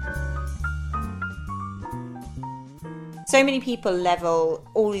 So many people level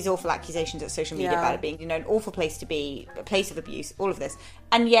all these awful accusations at social media about it being, an awful place to be, a place of abuse, all of this.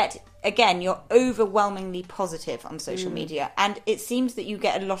 And yet, again, you're overwhelmingly positive on social media. And it seems that you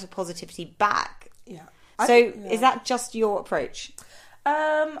get a lot of positivity back. Yeah. So is that just your approach?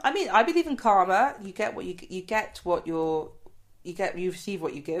 I mean, I believe in karma. You get what you receive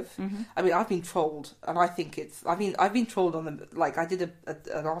what you give. I mean, I've been trolled, and I think I've been trolled on them. Like, I did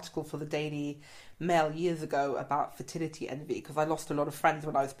an article for the Daily Mail years ago about fertility envy, because I lost a lot of friends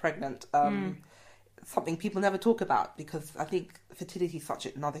when I was pregnant. Something people never talk about, because I think fertility is such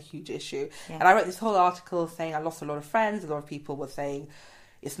another huge issue. Yeah. And I wrote this whole article saying I lost a lot of friends. A lot of people were saying,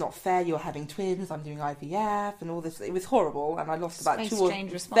 it's not fair, you're having twins, I'm doing IVF, and all this. It was horrible, and I lost about two.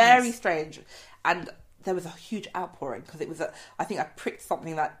 Strange response. Very strange. And there was a huge outpouring, because it was I think I pricked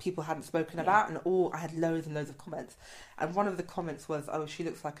something that people hadn't spoken about, and I had loads and loads of comments. And one of the comments was, oh, she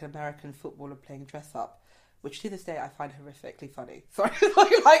looks like an American footballer playing dress up, which to this day I find horrifically funny. Sorry,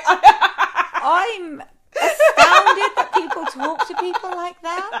 I'm astounded that people talk to people like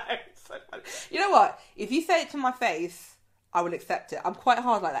that. No, it's so funny. You know what? If you say it to my face, I will accept it. I'm quite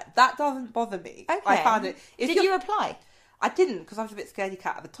hard like that. That doesn't bother me. Okay. I found it. Did you reply? I didn't, because I was a bit scaredy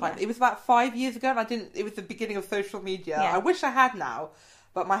cat at the time. Yeah. It was about 5 years ago, and I didn't. It was the beginning of social media. Yeah. I wish I had now,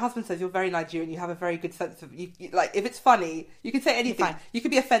 but my husband says you're very Nigerian. You have a very good sense of like. If it's funny, you can say anything. You can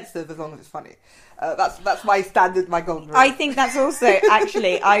be offensive as long as it's funny. That's my standard, my golden rule. I think that's also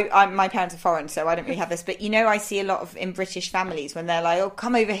actually. My parents are foreign, so I don't really have this. But I see a lot of in British families when they're like, "Oh,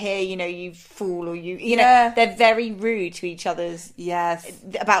 come over here," you fool, or you know, they're very rude to each other's. Yes.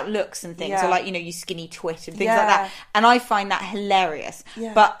 About looks and things, or like you skinny twit and things like that. And I find that hilarious,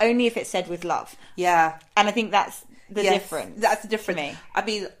 but only if it's said with love. Yeah. And I think that's the difference. That's the difference. For me. I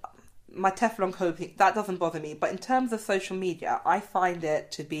mean, my Teflon coping, that doesn't bother me. But in terms of social media, I find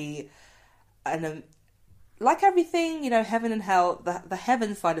it to be like everything, heaven and hell, the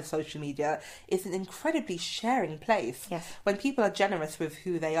heaven side of social media is an incredibly sharing place. Yes. When people are generous with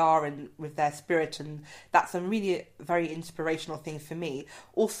who they are and with their spirit, and that's a really very inspirational thing for me.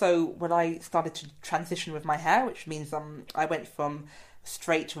 Also, when I started to transition with my hair, which means I went from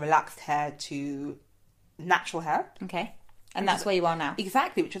straight, relaxed hair to natural hair. Okay. And that's where you are now?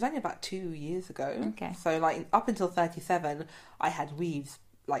 Exactly, which was only about 2 years ago. Okay. So, like, up until 37, I had weaves,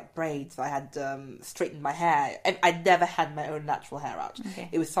 like braids. I had straightened my hair. And I never had my own natural hair out. Okay.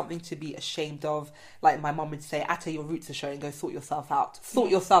 It was something to be ashamed of. Like, my mum would say, Atta, your roots are showing. Go sort yourself out. Sort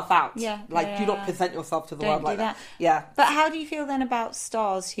yourself out. Yeah. Like, do not present yourself to the Don't world like do that. Yeah. But how do you feel then about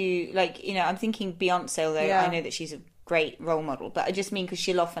stars who, like, I'm thinking Beyonce, although Yeah. I know that she's a great role model, but I just mean because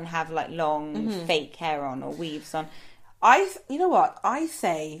she'll often have, like, long fake hair on or weaves on. You know what? I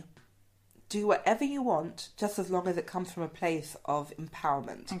say, do whatever you want, just as long as it comes from a place of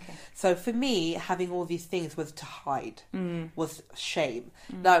empowerment. Okay. So for me, having all these things was to hide, was shame.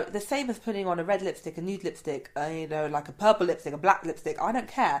 Now, the same as putting on a red lipstick, a nude lipstick, like a purple lipstick, a black lipstick, I don't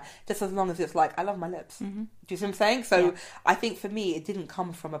care, just as long as it's like, I love my lips. Do you see what I'm saying? So I think for me, it didn't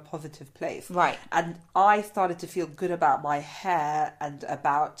come from a positive place. Right. And I started to feel good about my hair and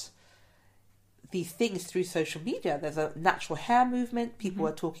about these things through social media. There's a natural hair movement. People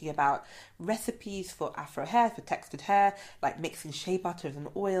are talking about recipes for afro hair, for textured hair, like mixing shea butters and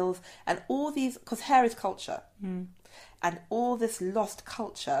oils, and all these, because hair is culture. And all this lost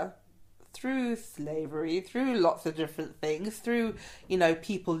culture through slavery, through lots of different things, through,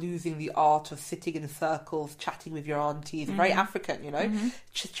 people losing the art of sitting in circles, chatting with your aunties, very African,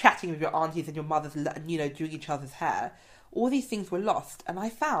 chatting with your aunties and your mothers, doing each other's hair. All these things were lost. And I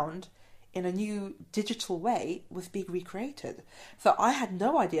found in a new digital way was being recreated. So I had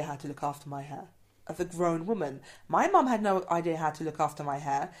no idea how to look after my hair as a grown woman. My mum had no idea how to look after my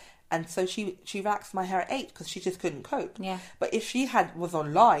hair, and so she waxed my hair at 8 because she just couldn't cope. Yeah. But if she was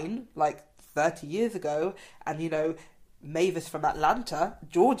online like 30 years ago, and Mavis from Atlanta,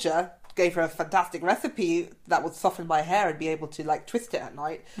 Georgia, gave her a fantastic recipe that would soften my hair and be able to like twist it at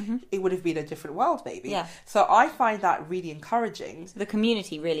night, it would have been a different world, maybe. Yeah. So I find that really encouraging. The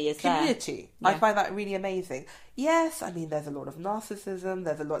community really is Community. there. I find that really amazing. Yes, I mean, there's a lot of narcissism.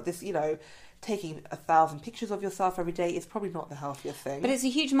 There's a lot of this, taking 1,000 pictures of yourself every day is probably not the healthiest thing. But it's a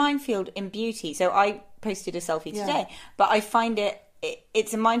huge minefield in beauty. So I posted a selfie today, but I find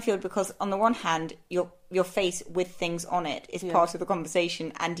it's a minefield because on the one hand, your face with things on it is part of the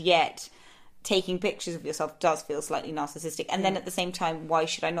conversation, and yet taking pictures of yourself does feel slightly narcissistic. And then at the same time, why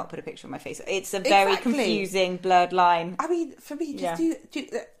should I not put a picture of my face? It's a very confusing, blurred line. I mean, for me,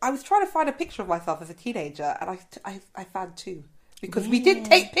 I was trying to find a picture of myself as a teenager, and I found 2. Because we didn't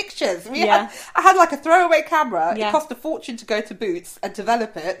take pictures. I had like a throwaway camera. Yeah. It cost a fortune to go to Boots and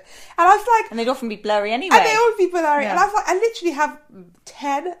develop it. And I was like... And they'd often be blurry anyway. And they would be blurry. Yeah. And I was like, I literally have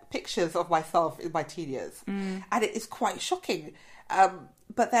 10 pictures of myself in my teen years. And it is quite shocking.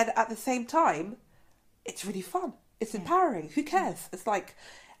 But then at the same time, it's really fun. It's empowering. Who cares? It's like,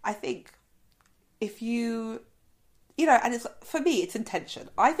 I think if you... and it's for me, it's intention.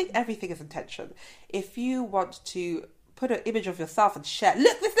 I think everything is intention. If you want to put an image of yourself and share,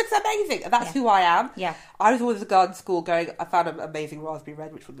 look, this looks amazing, and that's who I am. Yeah. I was always a girl in school going, I found an amazing raspberry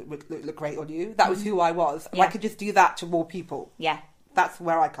red, which would look great on you. That was who I was. And I could just do that to more people. Yeah. That's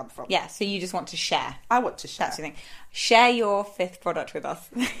where I come from. Yeah, so you just want to share. I want to share. That's the thing. Share your 5th product with us.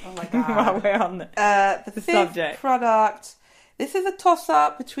 Oh my God. While we're on the fifth subject. Product. This is a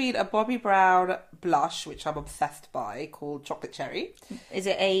toss-up between a Bobbi Brown blush, which I'm obsessed by, called Chocolate Cherry. Is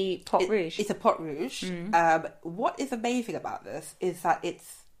it a pot rouge? It's a pot rouge. What is amazing about this is that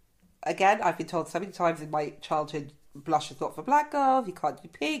it's, again, I've been told so many times in my childhood, blush is not for black girls, you can't do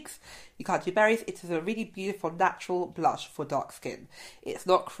pinks, you can't do berries. It is a really beautiful, natural blush for dark skin. It's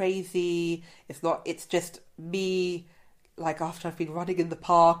not crazy, it's just me... like after I've been running in the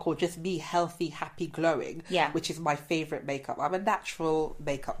park, or just me healthy, happy, glowing, which is my favourite makeup. I'm a natural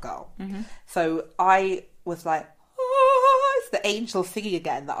makeup girl. So I was like, it's the angel singing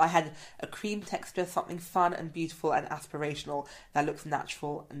again, that I had a cream texture, something fun and beautiful and aspirational that looks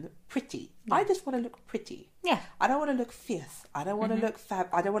natural and pretty. I just want to look pretty. Yeah. I don't want to look fierce. I don't want to look fab.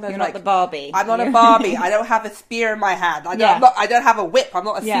 I don't want to You're like... not the Barbie. I'm not a Barbie. I don't have a spear in my hand. I don't have a whip. I'm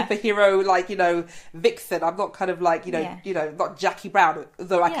not a superhero, like, vixen. I'm not kind of like, not Jackie Brown,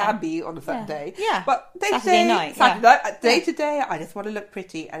 though I can be on a certain day. Yeah. But day Saturday night, day to day, I just want to look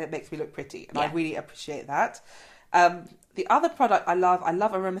pretty, and it makes me look pretty. And I really appreciate that. The other product I love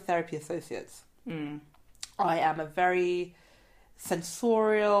Aromatherapy Associates. I am a very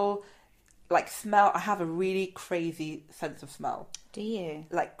sensorial, like smell, I have a really crazy sense of smell. Do you?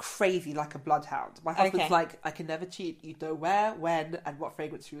 Like crazy, like a bloodhound. My husband's Okay. like, I can never cheat. You know where, when, and what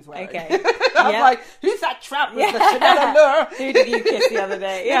fragrance she was wearing. Okay. I was Yeah. like, who's that tramp with the Chanel Allure? Who did you kiss the other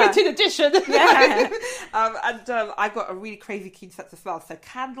day? Yeah. Limited edition. Yeah. I've got a really crazy keen sense of smell. So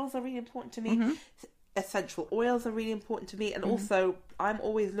candles are really important to me. Mm-hmm. Essential oils are really important to me. And also, I'm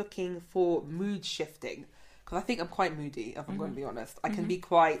always looking for mood shifting. Because I think I'm quite moody, if I'm going to be honest. I can be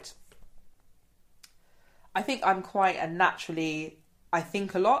quite... I think I'm quite a naturally... I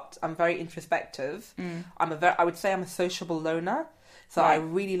think a lot. I'm very introspective. I would say I'm a sociable loner. So I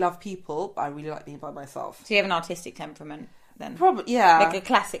really love people, but I really like being by myself. So you have an artistic temperament then? Probably, yeah. Like a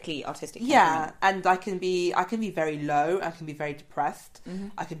classically artistic temperament? Yeah, and I can be very low. I can be very depressed.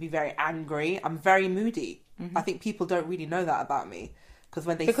 I can be very angry. I'm very moody. I think people don't really know that about me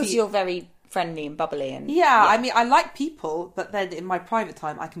because you're very friendly and bubbly and yeah, I mean, I like people, but then in my private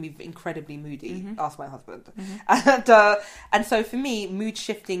time, I can be incredibly moody. Ask my husband. And so for me, mood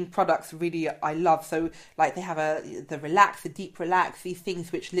shifting products really I love. So like they have the relax, the deep relax, these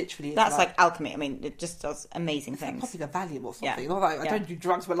things which literally that's like alchemy. I mean, it just does amazing things. Probably the Valium or something. Yeah. Not like, I Yeah. don't do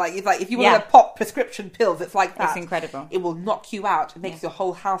drugs, but like if you want to pop prescription pills, it's like that. It's incredible. It will knock you out. It makes your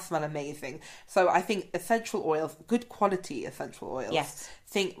whole house smell amazing. So I think essential oils, good quality essential oils. Yes.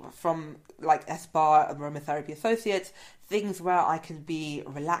 Think from like Esbar, Aromatherapy Associates, things where I can be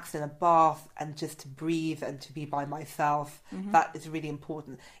relaxed in a bath and just to breathe and to be by myself. That is really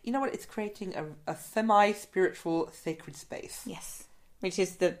important. You know what? It's creating a semi-spiritual sacred space. Yes. Which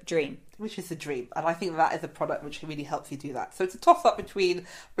is the dream. Which is the dream. And I think that is a product which really helps you do that. So it's a toss-up between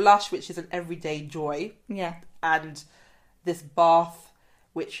blush, which is an everyday joy, Yeah. and this bath,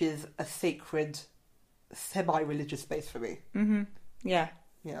 which is a sacred, semi-religious space for me. Yeah.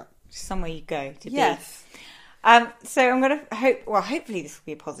 Yeah. Somewhere you go to Yes. be. So I'm going to hopefully this will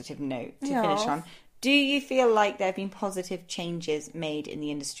be a positive note to finish on. Do you feel like there have been positive changes made in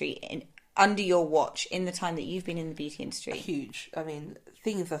the industry under your watch in the time that you've been in the beauty industry? Huge. I mean,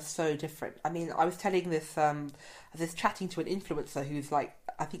 things are so different. I mean, I was telling this, I was chatting to an influencer who's like,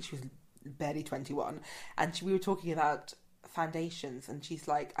 I think she was barely 21, and we were talking about foundations, and she's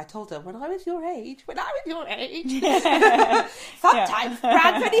like, I told her, when I was your age, sometimes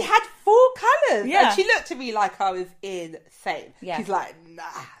brands only had 4 colours. Yeah. And she looked at me like I was insane. Yeah. She's like, nah,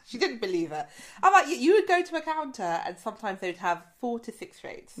 she didn't believe it. I'm like, you would go to a counter and sometimes they would have 4 to 6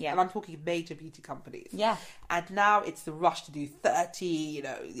 shades. Yeah. And I'm talking major beauty companies. Yeah. And now it's the rush to do 30,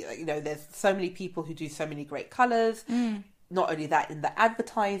 you know, there's so many people who do so many great colours. Not only that, in the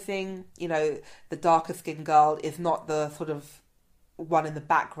advertising, you know, the darker skinned girl is not the sort of one in the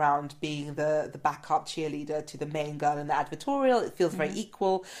background being the backup cheerleader to the main girl in the advertorial. It feels very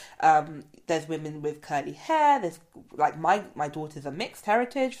equal. There's women with curly hair. There's like my daughter's a mixed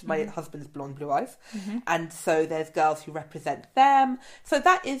heritage. My husband's blonde, blue eyes. And so there's girls who represent them. So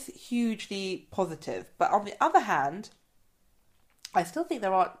that is hugely positive. But on the other hand, I still think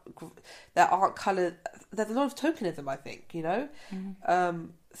there aren't colours. There's a lot of tokenism, I think, you know.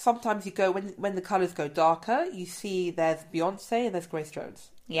 Sometimes you go, when the colours go darker, you see there's Beyonce and there's Grace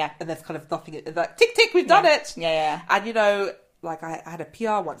Jones. Yeah. And there's kind of nothing, it's like, tick, tick, we've done it! Yeah. And, you know, like I had a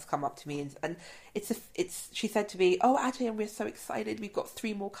PR once come up to me and she said to me, oh, Ade, we're so excited, we've got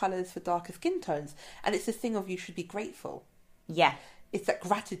 3 more colours for darker skin tones. And it's this thing of you should be grateful. Yeah. It's that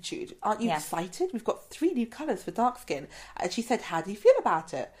gratitude. Aren't you excited? We've got 3 new colours for dark skin. And she said, how do you feel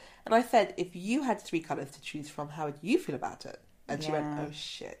about it? And I said, if you had 3 colours to choose from, how would you feel about it? And she went, oh,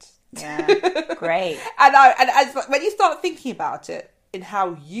 shit. Yeah. Great. And when you start thinking about it in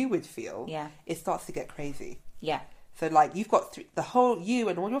how you would feel, it starts to get crazy. Yeah. So, like, you've got the whole, you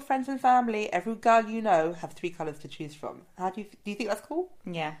and all your friends and family, every girl you know, have 3 colours to choose from. Do you think that's cool?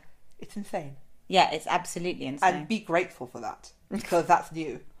 Yeah. It's insane. Yeah, it's absolutely insane. And be grateful for that, because that's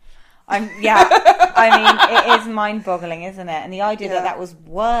new. I mean, it is mind-boggling, isn't it? And the idea that was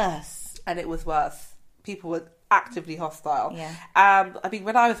worse. And it was worse. People were actively hostile. Yeah. I mean,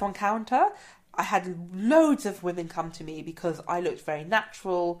 when I was on counter, I had loads of women come to me because I looked very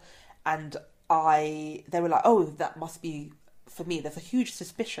natural, and they were like, oh, that must be for me. There's a huge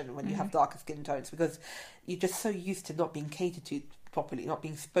suspicion when you have darker skin tones because you're just so used to not being catered to properly, not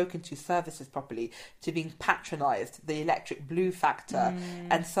being spoken to services properly, to being patronised, the electric blue factor.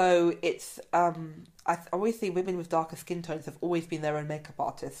 And so it's I always say women with darker skin tones have always been their own makeup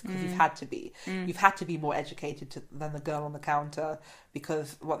artists because you've had to be. You've had to be more educated than the girl on the counter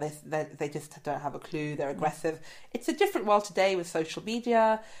because they just don't have a clue. They're aggressive. It's a different world today with social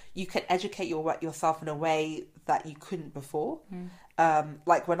media. You can educate yourself in a way that you couldn't before.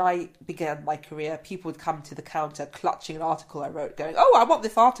 like when I began my career, people would come to the counter clutching an article I wrote, going, "Oh, I want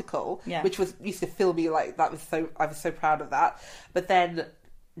this article," which used to fill me like I was so proud of that. But then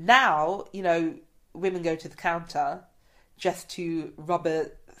now, you know, women go to the counter just to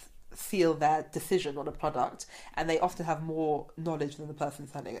seal their decision on a product, and they often have more knowledge than the person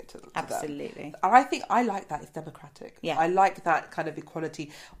selling it to them. Absolutely. And I think I like that. It's democratic. Yeah. I like that kind of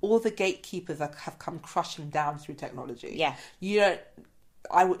equality. All the gatekeepers have come crushing down through technology. Yeah.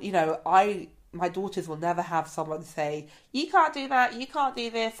 My daughters will never have someone say, "You can't do that, you can't do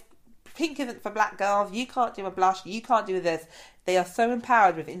this, pink isn't for black girls, you can't do a blush, you can't do this." They are so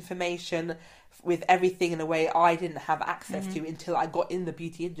empowered with information, with everything in a way I didn't have access to until I got in the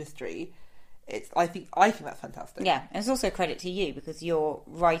beauty industry. I think that's fantastic. Yeah, and it's also credit to you, because you're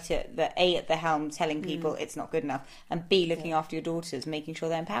right at the helm, telling people it's not good enough, and B, looking after your daughters, making sure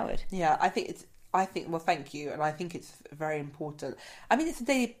they're empowered. Yeah, well, thank you, and I think it's very important. I mean, it's a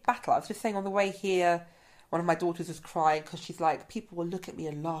daily battle. I was just saying on the way here, one of my daughters was crying because she's like, people will look at me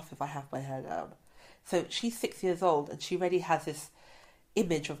and laugh if I have my hair down. So she's 6 years old, and she already has this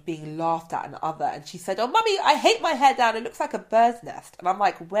image of being laughed at and other, and she said, "Oh, mummy, I hate my hair down, it looks like a bird's nest." And I'm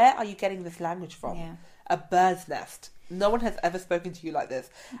like, where are you getting this language from? A bird's nest. No one has ever spoken to you like this.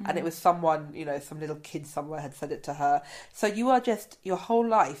 And it was someone, you know, some little kid somewhere had said it to her. So you are just, your whole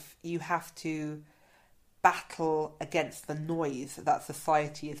life you have to battle against the noise that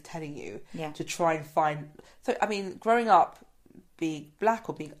society is telling you to try and find. So I mean, growing up being black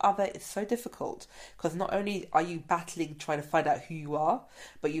or being other is so difficult, because not only are you battling trying to find out who you are,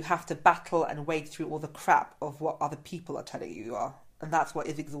 but you have to battle and wade through all the crap of what other people are telling you are, and that's what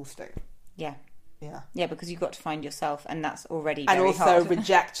is exhausting. Yeah, because you've got to find yourself, and that's already very hard. And also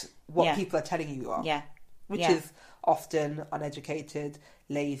reject what people are telling you are, which is often uneducated,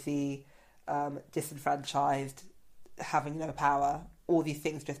 lazy, disenfranchised, having no power. All these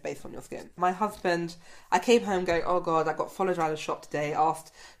things just based on your skin. My husband, I came home going, "Oh God, I got followed around a shop today,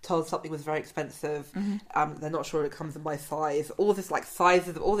 told something was very expensive. They're not sure it comes in my size." All this like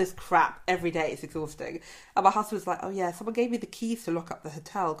sizes, all this crap every day. It's exhausting. And my husband was like, "Oh yeah, someone gave me the keys to lock up the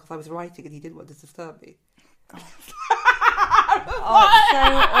hotel because I was writing and he didn't want to disturb me." It's so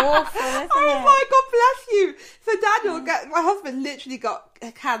awful, isn't it? I was like, "God bless you." So Daniel, my husband, literally got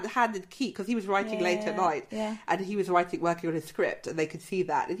handed key because he was writing late at night, and he was working on his script, and they could see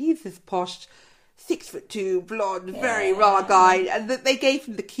that. And he's this posh 6'2", blonde, very raw guy, and they gave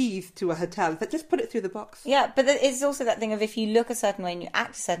him the keys to a hotel. So just put it through the box. Yeah, but it's also that thing of, if you look a certain way and you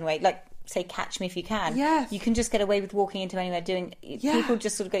act a certain way, like say Catch Me If You Can, you can just get away with walking into anywhere doing. People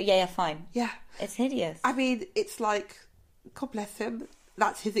just sort of go, fine. Yeah, it's hideous. I mean, it's like, God bless him.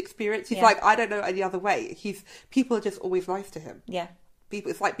 That's his experience. He's like, I don't know any other way. People are just always nice to him. Yeah.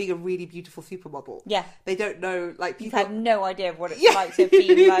 People, it's like being a really beautiful supermodel. Yeah. They don't know, like, people... You've had no idea of what it's like to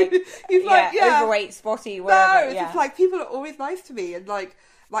be, like, overweight, spotty, whatever. No, it's just like, people are always nice to me. And, like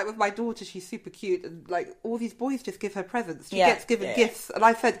with my daughter, she's super cute. And, like, all these boys just give her presents. She gets given gifts. And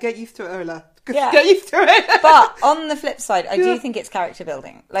I said, get used to it, Ola. Get used to it. But on the flip side, I do think it's character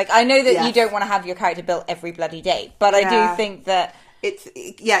building. Like, I know that you don't want to have your character built every bloody day. But I do think that...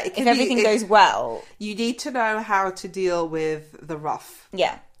 if everything goes well, you need to know how to deal with the rough.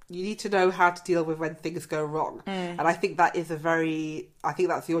 Yeah, you need to know how to deal with when things go wrong, and I think that is I think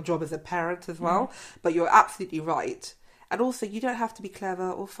that's your job as a parent as well. But you're absolutely right, and also you don't have to be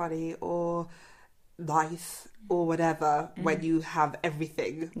clever or funny or nice or whatever when you have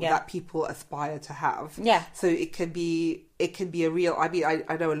everything that people aspire to have. Yeah, so it can be a real. I mean,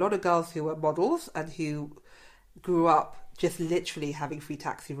 I know a lot of girls who are models and who grew up just literally having free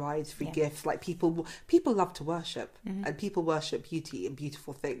taxi rides, free gifts. Like people love to worship, and people worship beauty and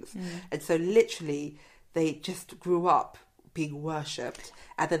beautiful things. And so literally they just grew up being worshipped.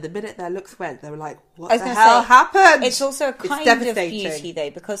 And then the minute their looks went, they were like, what the hell happened? It's also a kind of beauty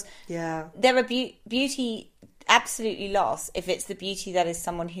though, because there are beauty absolutely lost if it's the beauty that is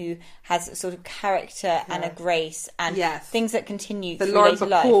someone who has a sort of character and a grace and things that continue the through Lauren later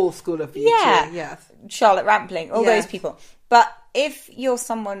life. Bacall school of beauty. Charlotte Rampling, all those people. But if you're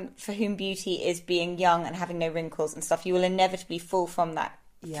someone for whom beauty is being young and having no wrinkles and stuff, you will inevitably fall from that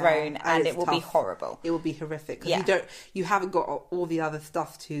throne, and it will be horrible. It will be horrific because you haven't got all the other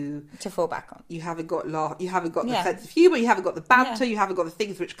stuff to fall back on. You haven't got the sense of humour. You haven't got the banter. You haven't got the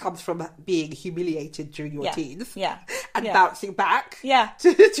things which comes from being humiliated during your teens. And bouncing back.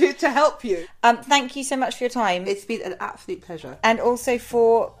 To help you. Thank you so much for your time. It's been an absolute pleasure, and also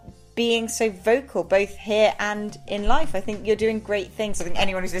for being so vocal both here and in life. I think you're doing great things. I think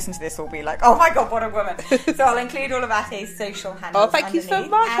anyone who's listened to this will be like, oh my God, what a woman. So I'll include all of Ate's social handles. Oh, thank you so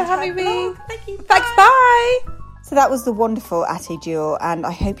much for having me. Thank you. Thanks, bye. So that was the wonderful Ate Jewel, and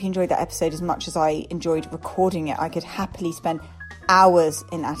I hope you enjoyed that episode as much as I enjoyed recording it. I could happily spend hours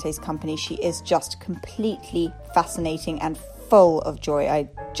in Ate's company. She is just completely fascinating and full of joy. I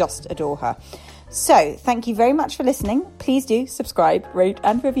just adore her. So thank you very much for listening. Please do subscribe, rate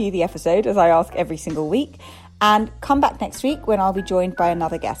and review the episode, as I ask every single week. And come back next week when I'll be joined by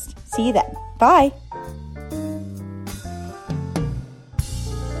another guest. See you then. Bye.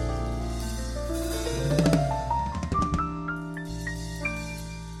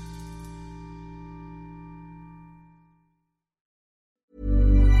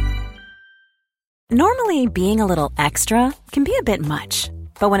 Normally, being a little extra can be a bit much.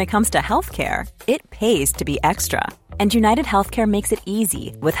 But when it comes to healthcare, it pays to be extra. And United Healthcare makes it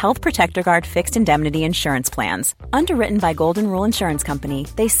easy with Health Protector Guard fixed indemnity insurance plans. Underwritten by Golden Rule Insurance Company,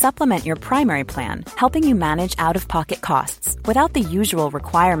 they supplement your primary plan, helping you manage out-of-pocket costs without the usual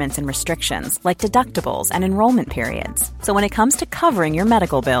requirements and restrictions like deductibles and enrollment periods. So when it comes to covering your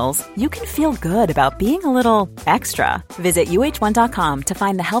medical bills, you can feel good about being a little extra. Visit UH1.com to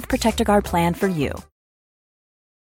find the Health Protector Guard plan for you.